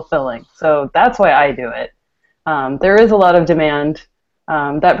really fulfilling. So that's why I do it. There is a lot of demand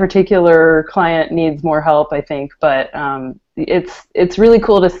That particular client needs more help, I think, but it's really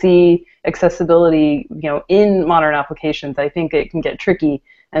cool to see accessibility, in modern applications. I think it can get tricky,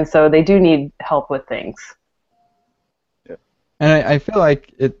 and so they do need help with things. Yeah. And I feel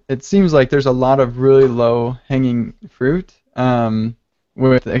like it seems like there's a lot of really low-hanging fruit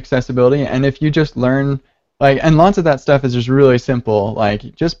with accessibility, and if you just learn, and lots of that stuff is just really simple,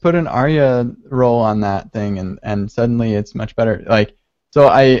 just put an ARIA role on that thing, and suddenly it's much better.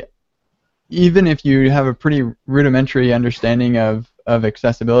 So even if you have a pretty rudimentary understanding of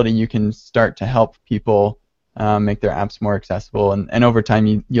accessibility, you can start to help people make their apps more accessible, and over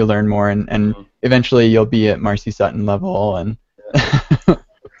time you'll learn more, and eventually you'll be at Marcy Sutton level. And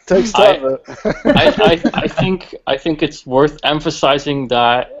takes time. I think it's worth emphasizing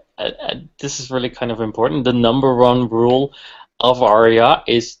that this is really kind of important. The number one rule of ARIA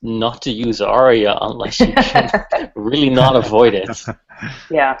is not to use ARIA unless you can really not avoid it.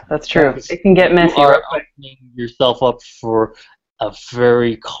 Yeah, that's true. It can get messy. You are opening yourself up for a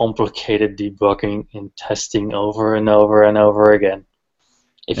very complicated debugging and testing over and over and over again.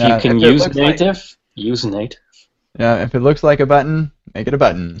 If you can use native, use native. Yeah, if it looks like a button, make it a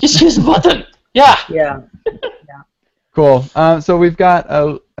button. Just use a button. Yeah. Yeah. Cool. So we've got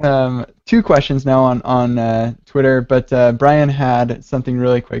 2 questions now on Twitter, but Brian had something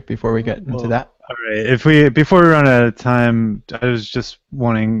really quick before we get into that. All right. Before we run out of time, I was just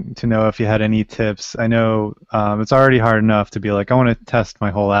wanting to know if you had any tips. I know it's already hard enough to be like, I want to test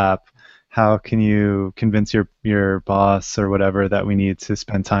my whole app. How can you convince your boss or whatever that we need to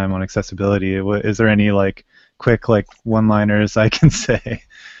spend time on accessibility? Is there any quick one-liners I can say?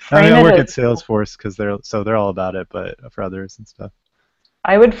 I mean, I work at Salesforce because they're all about it, but for others and stuff.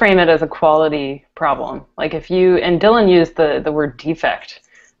 I would frame it as a quality problem. And Dylan used the word defect.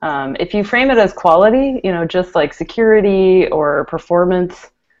 If you frame it as quality, just like security or performance,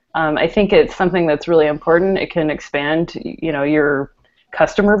 I think it's something that's really important. It can expand, your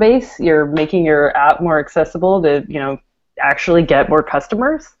customer base. You're making your app more accessible to, actually get more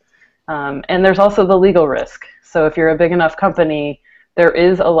customers. And there's also the legal risk. So if you're a big enough company, there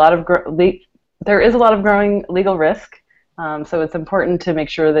is a lot of growing legal risk. So it's important to make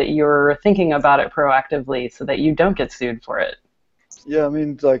sure that you're thinking about it proactively so that you don't get sued for it. Yeah, I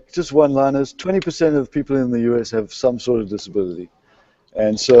mean, just one-liners. 20% of people in the U.S. have some sort of disability,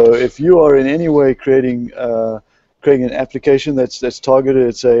 and so if you are in any way creating an application that's targeted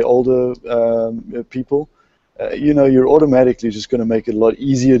at, say, older people, you're automatically just going to make it a lot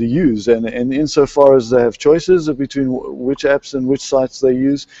easier to use. And insofar as they have choices between which apps and which sites they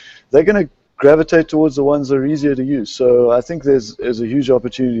use, they're going to gravitate towards the ones that are easier to use. So I think there's a huge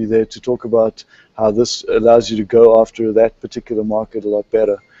opportunity there to talk about how this allows you to go after that particular market a lot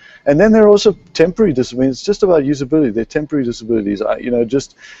better. And then there are also temporary disabilities. It's just about usability. They're temporary disabilities.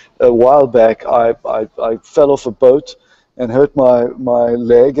 Just a while back, I fell off a boat and hurt my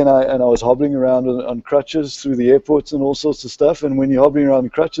leg, and I was hobbling around on crutches through the airports and all sorts of stuff. And when you're hobbling around on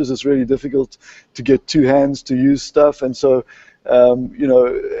crutches, it's really difficult to get 2 hands to use stuff. And so,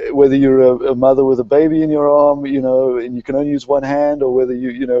 whether you're a mother with a baby in your arm, and you can only use 1 hand, or whether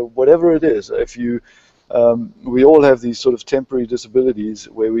whatever it is, if you we all have these sort of temporary disabilities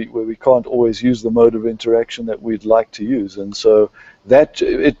where we can't always use the mode of interaction that we'd like to use. And so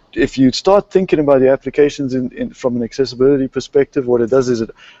if you start thinking about your applications from an accessibility perspective, what it does is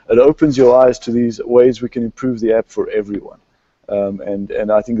it opens your eyes to these ways we can improve the app for everyone.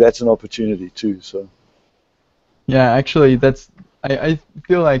 And I think that's an opportunity too. So. Yeah, actually, I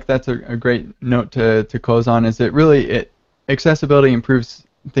feel like that's a great note to close on. Is accessibility improves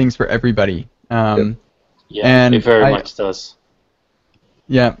things for everybody. Yeah, and it very much does.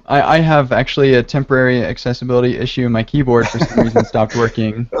 Yeah, I have actually a temporary accessibility issue. My keyboard for some reason stopped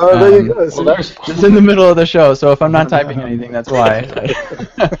working. Oh, there you go. It's in the middle of the show, so if I'm not typing anything, that's why.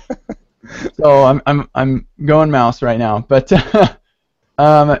 So I'm going mouse right now, but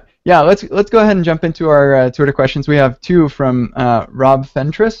yeah, let's go ahead and jump into our Twitter questions. We have 2 from Rob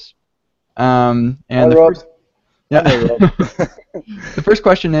Fentress. And Hi, Rob. Yeah. The first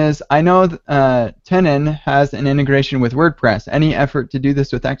question is, I know Tenon has an integration with WordPress. Any effort to do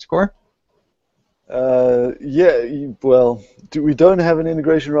this with aXe-core? Yeah, well, we don't have an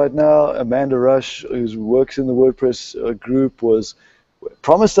integration right now. Amanda Rush, who works in the WordPress group,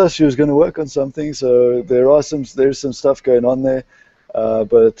 promised us she was going to work on something. So there's some stuff going on there.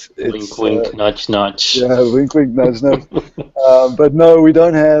 But it's, wink, wink, nudge, nudge. Yeah, wink, wink, nudge, nudge. But no, we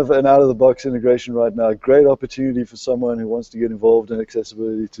don't have an out-of-the-box integration right now. Great opportunity for someone who wants to get involved in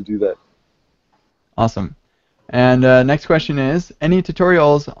accessibility to do that. Awesome. And next question is, any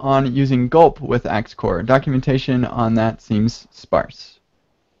tutorials on using gulp with aXe-core? Documentation on that seems sparse.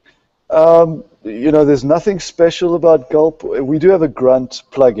 There's nothing special about gulp. We do have a grunt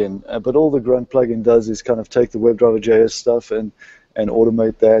plugin, but all the grunt plugin does is kind of take the WebDriver.js stuff and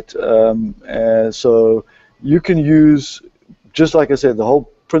automate that. So you can use, just like I said, the whole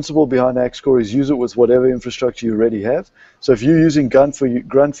principle behind aXe-core is use it with whatever infrastructure you already have. So if you're using gulp for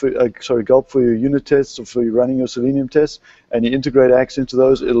your unit tests or for running your Selenium tests, and you integrate aXe into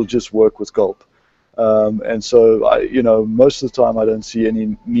those, it'll just work with gulp. And so, most of the time I don't see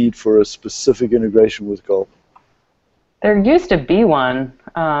any need for a specific integration with gulp. There used to be one.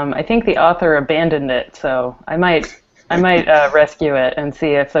 I think the author abandoned it, so I might rescue it and see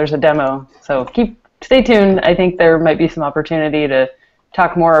if there's a demo. So stay tuned. I think there might be some opportunity to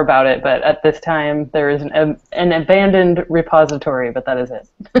talk more about it, but at this time there is an abandoned repository, but that is it.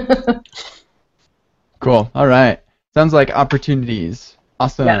 Cool. All right. Sounds like opportunities.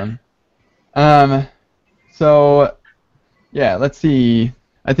 Awesome. Yeah. So, yeah, let's see.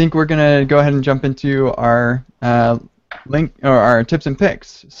 I think we're going to go ahead and jump into our link or our tips and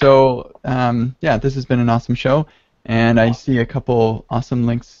picks. So, yeah, this has been an awesome show, and I see a couple awesome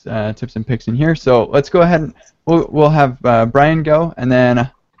links, tips and picks in here. So let's go ahead and we'll have Brian go, and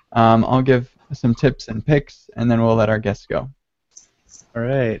then I'll give some tips and picks, and then we'll let our guests go. All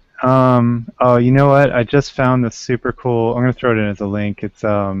right. Oh, you know what? I just found this super cool. I'm going to throw it in as a link. It's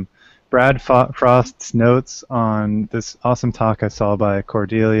Brad Frost's notes on this awesome talk I saw by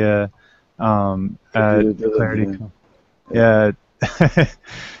Cordelia at Clarity. Yeah.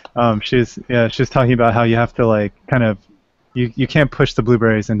 She was talking about how you have to like kind of you can't push the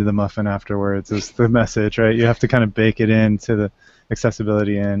blueberries into the muffin afterwards is the message, right? You have to kind of bake it into the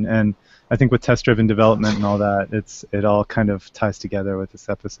accessibility in, and I think with test-driven development and all that, it all kind of ties together with this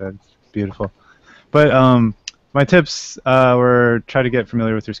episode. It's beautiful. But my tips were try to get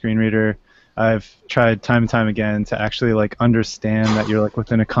familiar with your screen reader. I've tried time and time again to actually like understand that you're like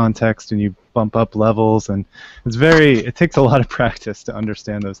within a context and you bump up levels, and it takes a lot of practice to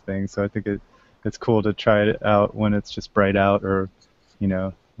understand those things. So I think it's cool to try it out when it's just bright out or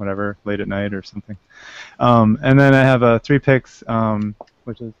whatever, late at night or something. And then I have 3 picks,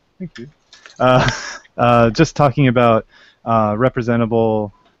 which is thank you. Just talking about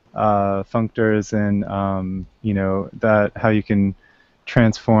representable functors and that how you can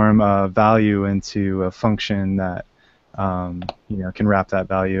transform value into a function that can wrap that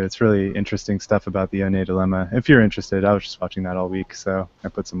value. It's really interesting stuff about the ONA dilemma. If you're interested, I was just watching that all week, so I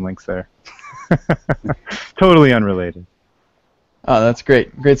put some links there. Totally unrelated. Oh, that's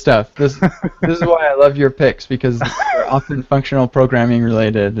great. Great stuff. This is why I love your picks, because they're often functional programming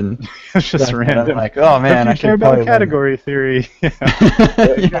related, and it's just random. I'm like, oh man, I care about category theory.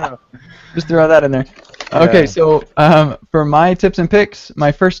 Yeah. Just throw that in there. Okay, so for my tips and picks,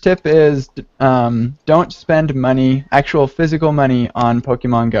 my first tip is don't spend money, actual physical money, on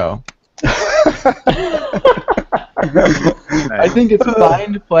Pokemon Go. I think it's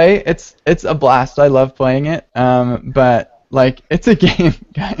fine to play. It's a blast. I love playing it. But like, it's a game,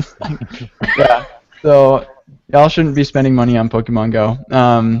 guys. Yeah. So y'all shouldn't be spending money on Pokemon Go.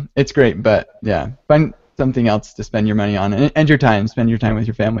 It's great, but yeah, find something else to spend your money on and your time. Spend your time with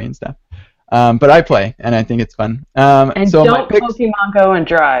your family and stuff. But I play, and I think it's fun. And so don't Pokemon Go and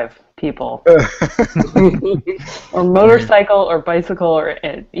drive, people. Or motorcycle or bicycle or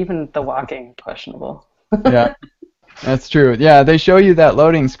even the walking, questionable. Yeah, that's true. Yeah, they show you that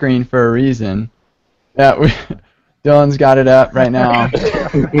loading screen for a reason. Yeah, Dylan's got it up right now.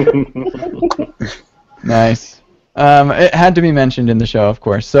 Nice. It had to be mentioned in the show, of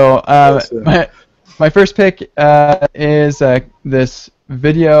course. So my first pick is this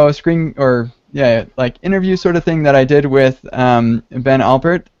video screen interview sort of thing that I did with Ben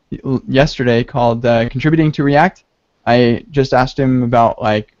Albert yesterday called Contributing to React. I just asked him about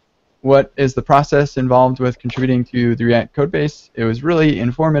like what is the process involved with contributing to the React codebase. It was really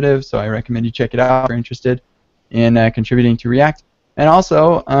informative, so I recommend you check it out if you're interested in contributing to React. And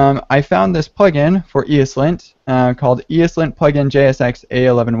also, I found this plugin for ESLint called ESLint plugin JSX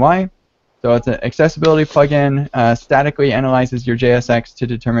A11Y. So it's an accessibility plugin, statically analyzes your JSX to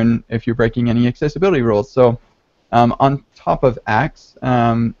determine if you're breaking any accessibility rules. So on top of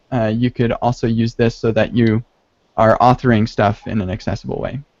aXe, you could also use this so that you are authoring stuff in an accessible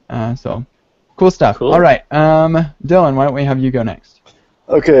way. So cool stuff. Cool. All right, Dylan, why don't we have you go next?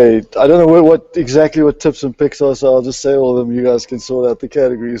 Okay, I don't know exactly what tips and picks are, so I'll just say all of them. You guys can sort out the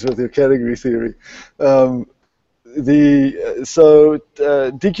categories with your category theory.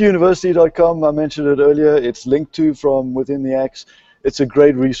 DQuniversity.com, I mentioned it earlier. It's linked to from within the aXe. it's a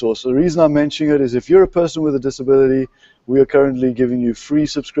great resource. The reason I'm mentioning it is if you're a person with a disability, we are currently giving you free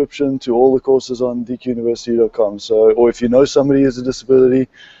subscription to all the courses on dquniversity.com. So, or if you know somebody with a disability,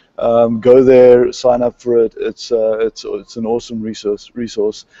 go there, sign up for it. It's an awesome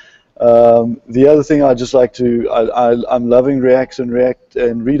resource. The other thing I'd just like to, I'm loving React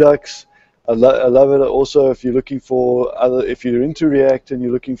and Redux. I love it also if you're looking for if you're into React and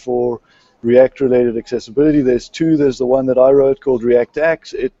you're looking for React-related accessibility. There's two. There's the one that I wrote called React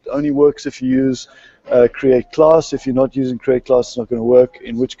aXe. It only works if you use create class. If you're not using create class, it's not going to work,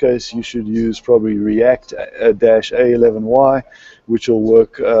 in which case you should use probably React-A11y, which will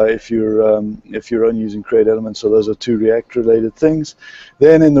work if you're only using create elements. So those are two React-related things.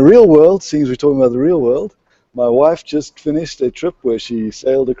 Then in the real world, seeing as we're talking about the real world, my wife just finished a trip where she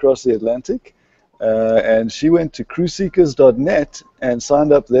sailed across the Atlantic. And she went to crewseekers.net and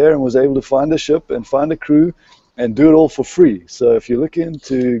signed up there and was able to find a ship and find a crew and do it all for free. So if you're looking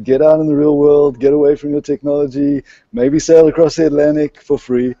to get out in the real world, get away from your technology, maybe sail across the Atlantic for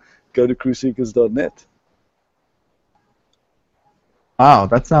free, go to crewseekers.net. Wow,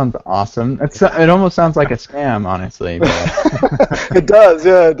 that sounds awesome. It almost sounds like a scam, honestly. But. It does,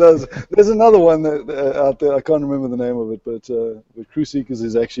 yeah, it does. There's another one out there. I can't remember the name of it, but Crew Seekers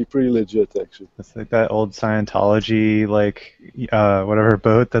is actually pretty legit, actually. It's like that old Scientology, like whatever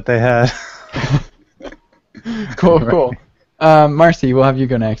boat that they had. Cool. Marcy, we'll have you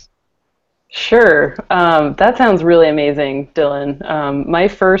go next. Sure. That sounds really amazing, Dylan. My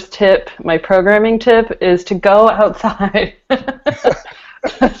first tip, my programming tip, is to go outside.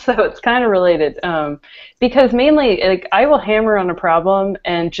 So it's kind of related. Because mainly, like, I will hammer on a problem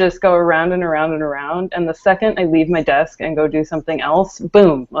and just go around and around and around, and the second I leave my desk and go do something else,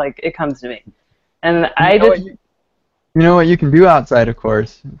 boom, like, it comes to me. And you know what you can do outside, of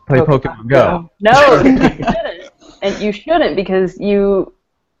course? Play Pokemon Go. No, you shouldn't. And you shouldn't, because I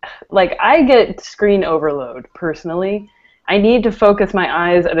get screen overload, personally. I need to focus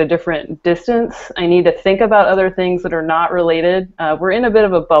my eyes at a different distance. I need to think about other things that are not related. We're in a bit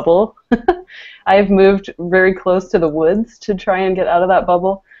of a bubble. I've moved very close to the woods to try and get out of that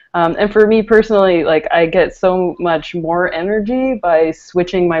bubble. And for me personally, like, I get so much more energy by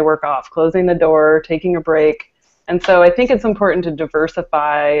switching my work off, closing the door, taking a break. And so I think it's important to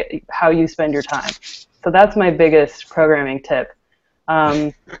diversify how you spend your time. So that's my biggest programming tip.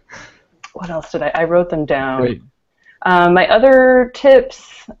 What else did I wrote them down. Great. My other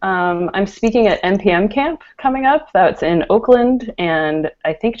tips, I'm speaking at NPM Camp coming up. That's in Oakland, and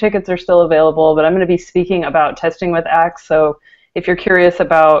I think tickets are still available, but I'm going to be speaking about testing with aXe. So if you're curious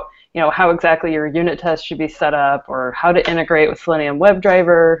about, how exactly your unit test should be set up or how to integrate with Selenium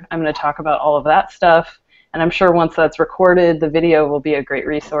WebDriver, I'm going to talk about all of that stuff. And I'm sure once that's recorded, the video will be a great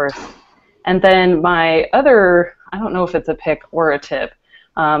resource. And then my other, I don't know if it's a pick or a tip,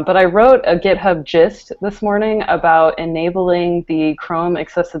 but I wrote a GitHub gist this morning about enabling the Chrome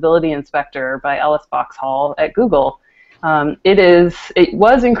Accessibility Inspector by Alice Boxhall at Google. It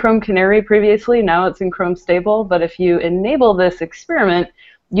was in Chrome Canary previously, now it's in Chrome Stable, but if you enable this experiment,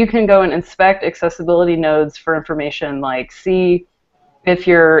 you can go and inspect accessibility nodes for information like see if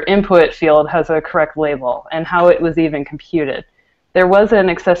your input field has a correct label and how it was even computed. There was an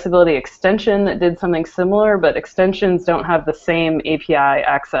accessibility extension that did something similar, but extensions don't have the same API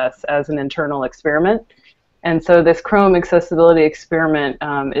access as an internal experiment. And so this Chrome accessibility experiment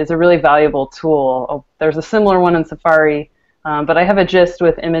is a really valuable tool. There's a similar one in Safari, but I have a gist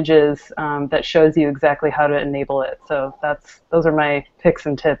with images that shows you exactly how to enable it. So those are my picks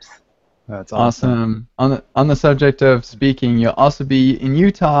and tips. That's awesome. On the subject of speaking, you'll also be in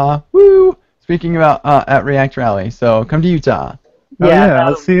Utah. Woo! Speaking about at React Rally. So come to Utah. Oh, yeah,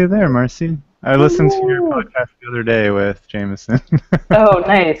 I'll see you there, Marcy. I listened to your podcast the other day with Jameson. Oh,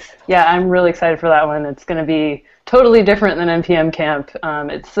 nice. Yeah, I'm really excited for that one. It's going to be totally different than NPM Camp.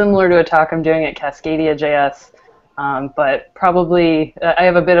 It's similar to a talk I'm doing at Cascadia.js, but probably I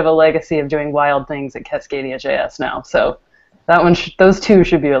have a bit of a legacy of doing wild things at Cascadia.js now. So that one, those two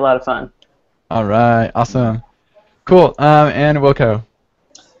should be a lot of fun. All right, awesome. Cool, and Wilco.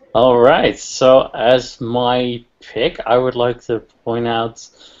 All right, so as my pick, I would like to point out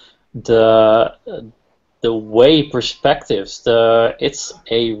the Way Perspectives. It's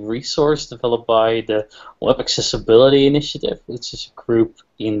a resource developed by the Web Accessibility Initiative, which is a group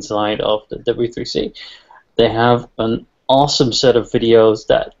inside of the W3C. They have an awesome set of videos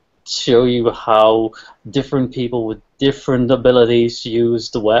that show you how different people with different abilities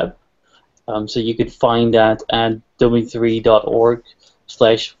use the web. So you could find that at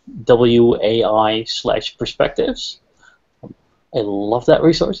w3.org/WAI/perspectives. I love that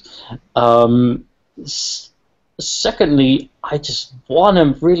resource. Secondly, I just want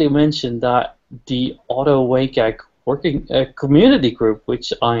to really mention that the Auto WCAG working community group,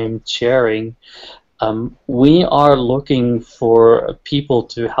 which I am chairing, we are looking for people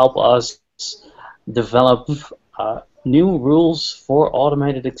to help us develop new rules for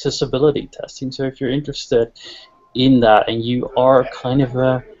automated accessibility testing. So if you're interested in that and you are kind of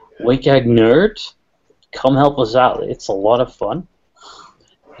a WCAG nerd, come help us out. It's a lot of fun.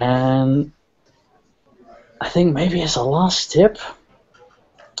 And I think maybe as a last tip,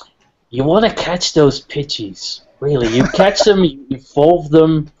 you want to catch those pitchies. Really, you catch them, you evolve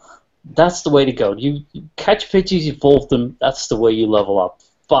them. That's the way to go. You catch pitchies, evolve them. That's the way you level up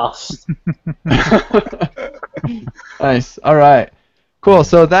fast. Nice. All right. Cool.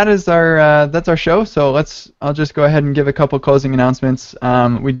 So that's our show. So I'll just go ahead and give a couple closing announcements.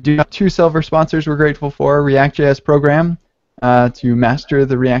 We do have 2 silver sponsors we're grateful for: React.js Program to master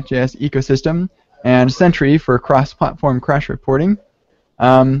the React.js ecosystem, and Sentry for cross-platform crash reporting.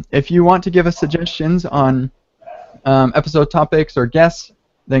 If you want to give us suggestions on episode topics or guests,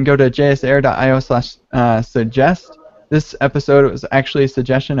 then go to jsair.io/suggest. This episode was actually a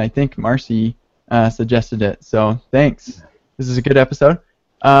suggestion. I think Marcy suggested it, so thanks. This is a good episode.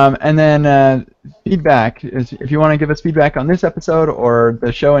 And then feedback. If you want to give us feedback on this episode or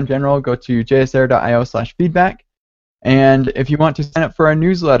the show in general, go to jsair.io/feedback. And if you want to sign up for our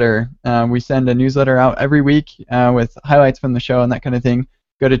newsletter, we send a newsletter out every week with highlights from the show and that kind of thing.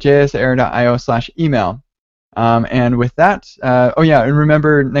 Go to jsair.io/email. And with that, oh yeah, and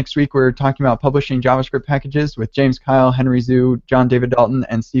remember next week we're talking about publishing JavaScript packages with James Kyle, Henry Zhu, John David Dalton,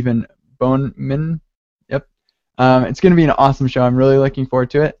 and Stephen Boneman. Yep. It's going to be an awesome show. I'm really looking forward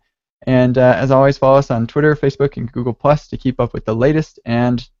to it. And as always, follow us on Twitter, Facebook, and Google Plus to keep up with the latest.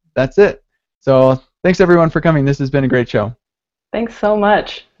 And that's it. So thanks everyone for coming. This has been a great show. Thanks so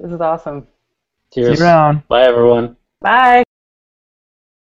much. This is awesome. Cheers. See you around. Bye, everyone. Bye.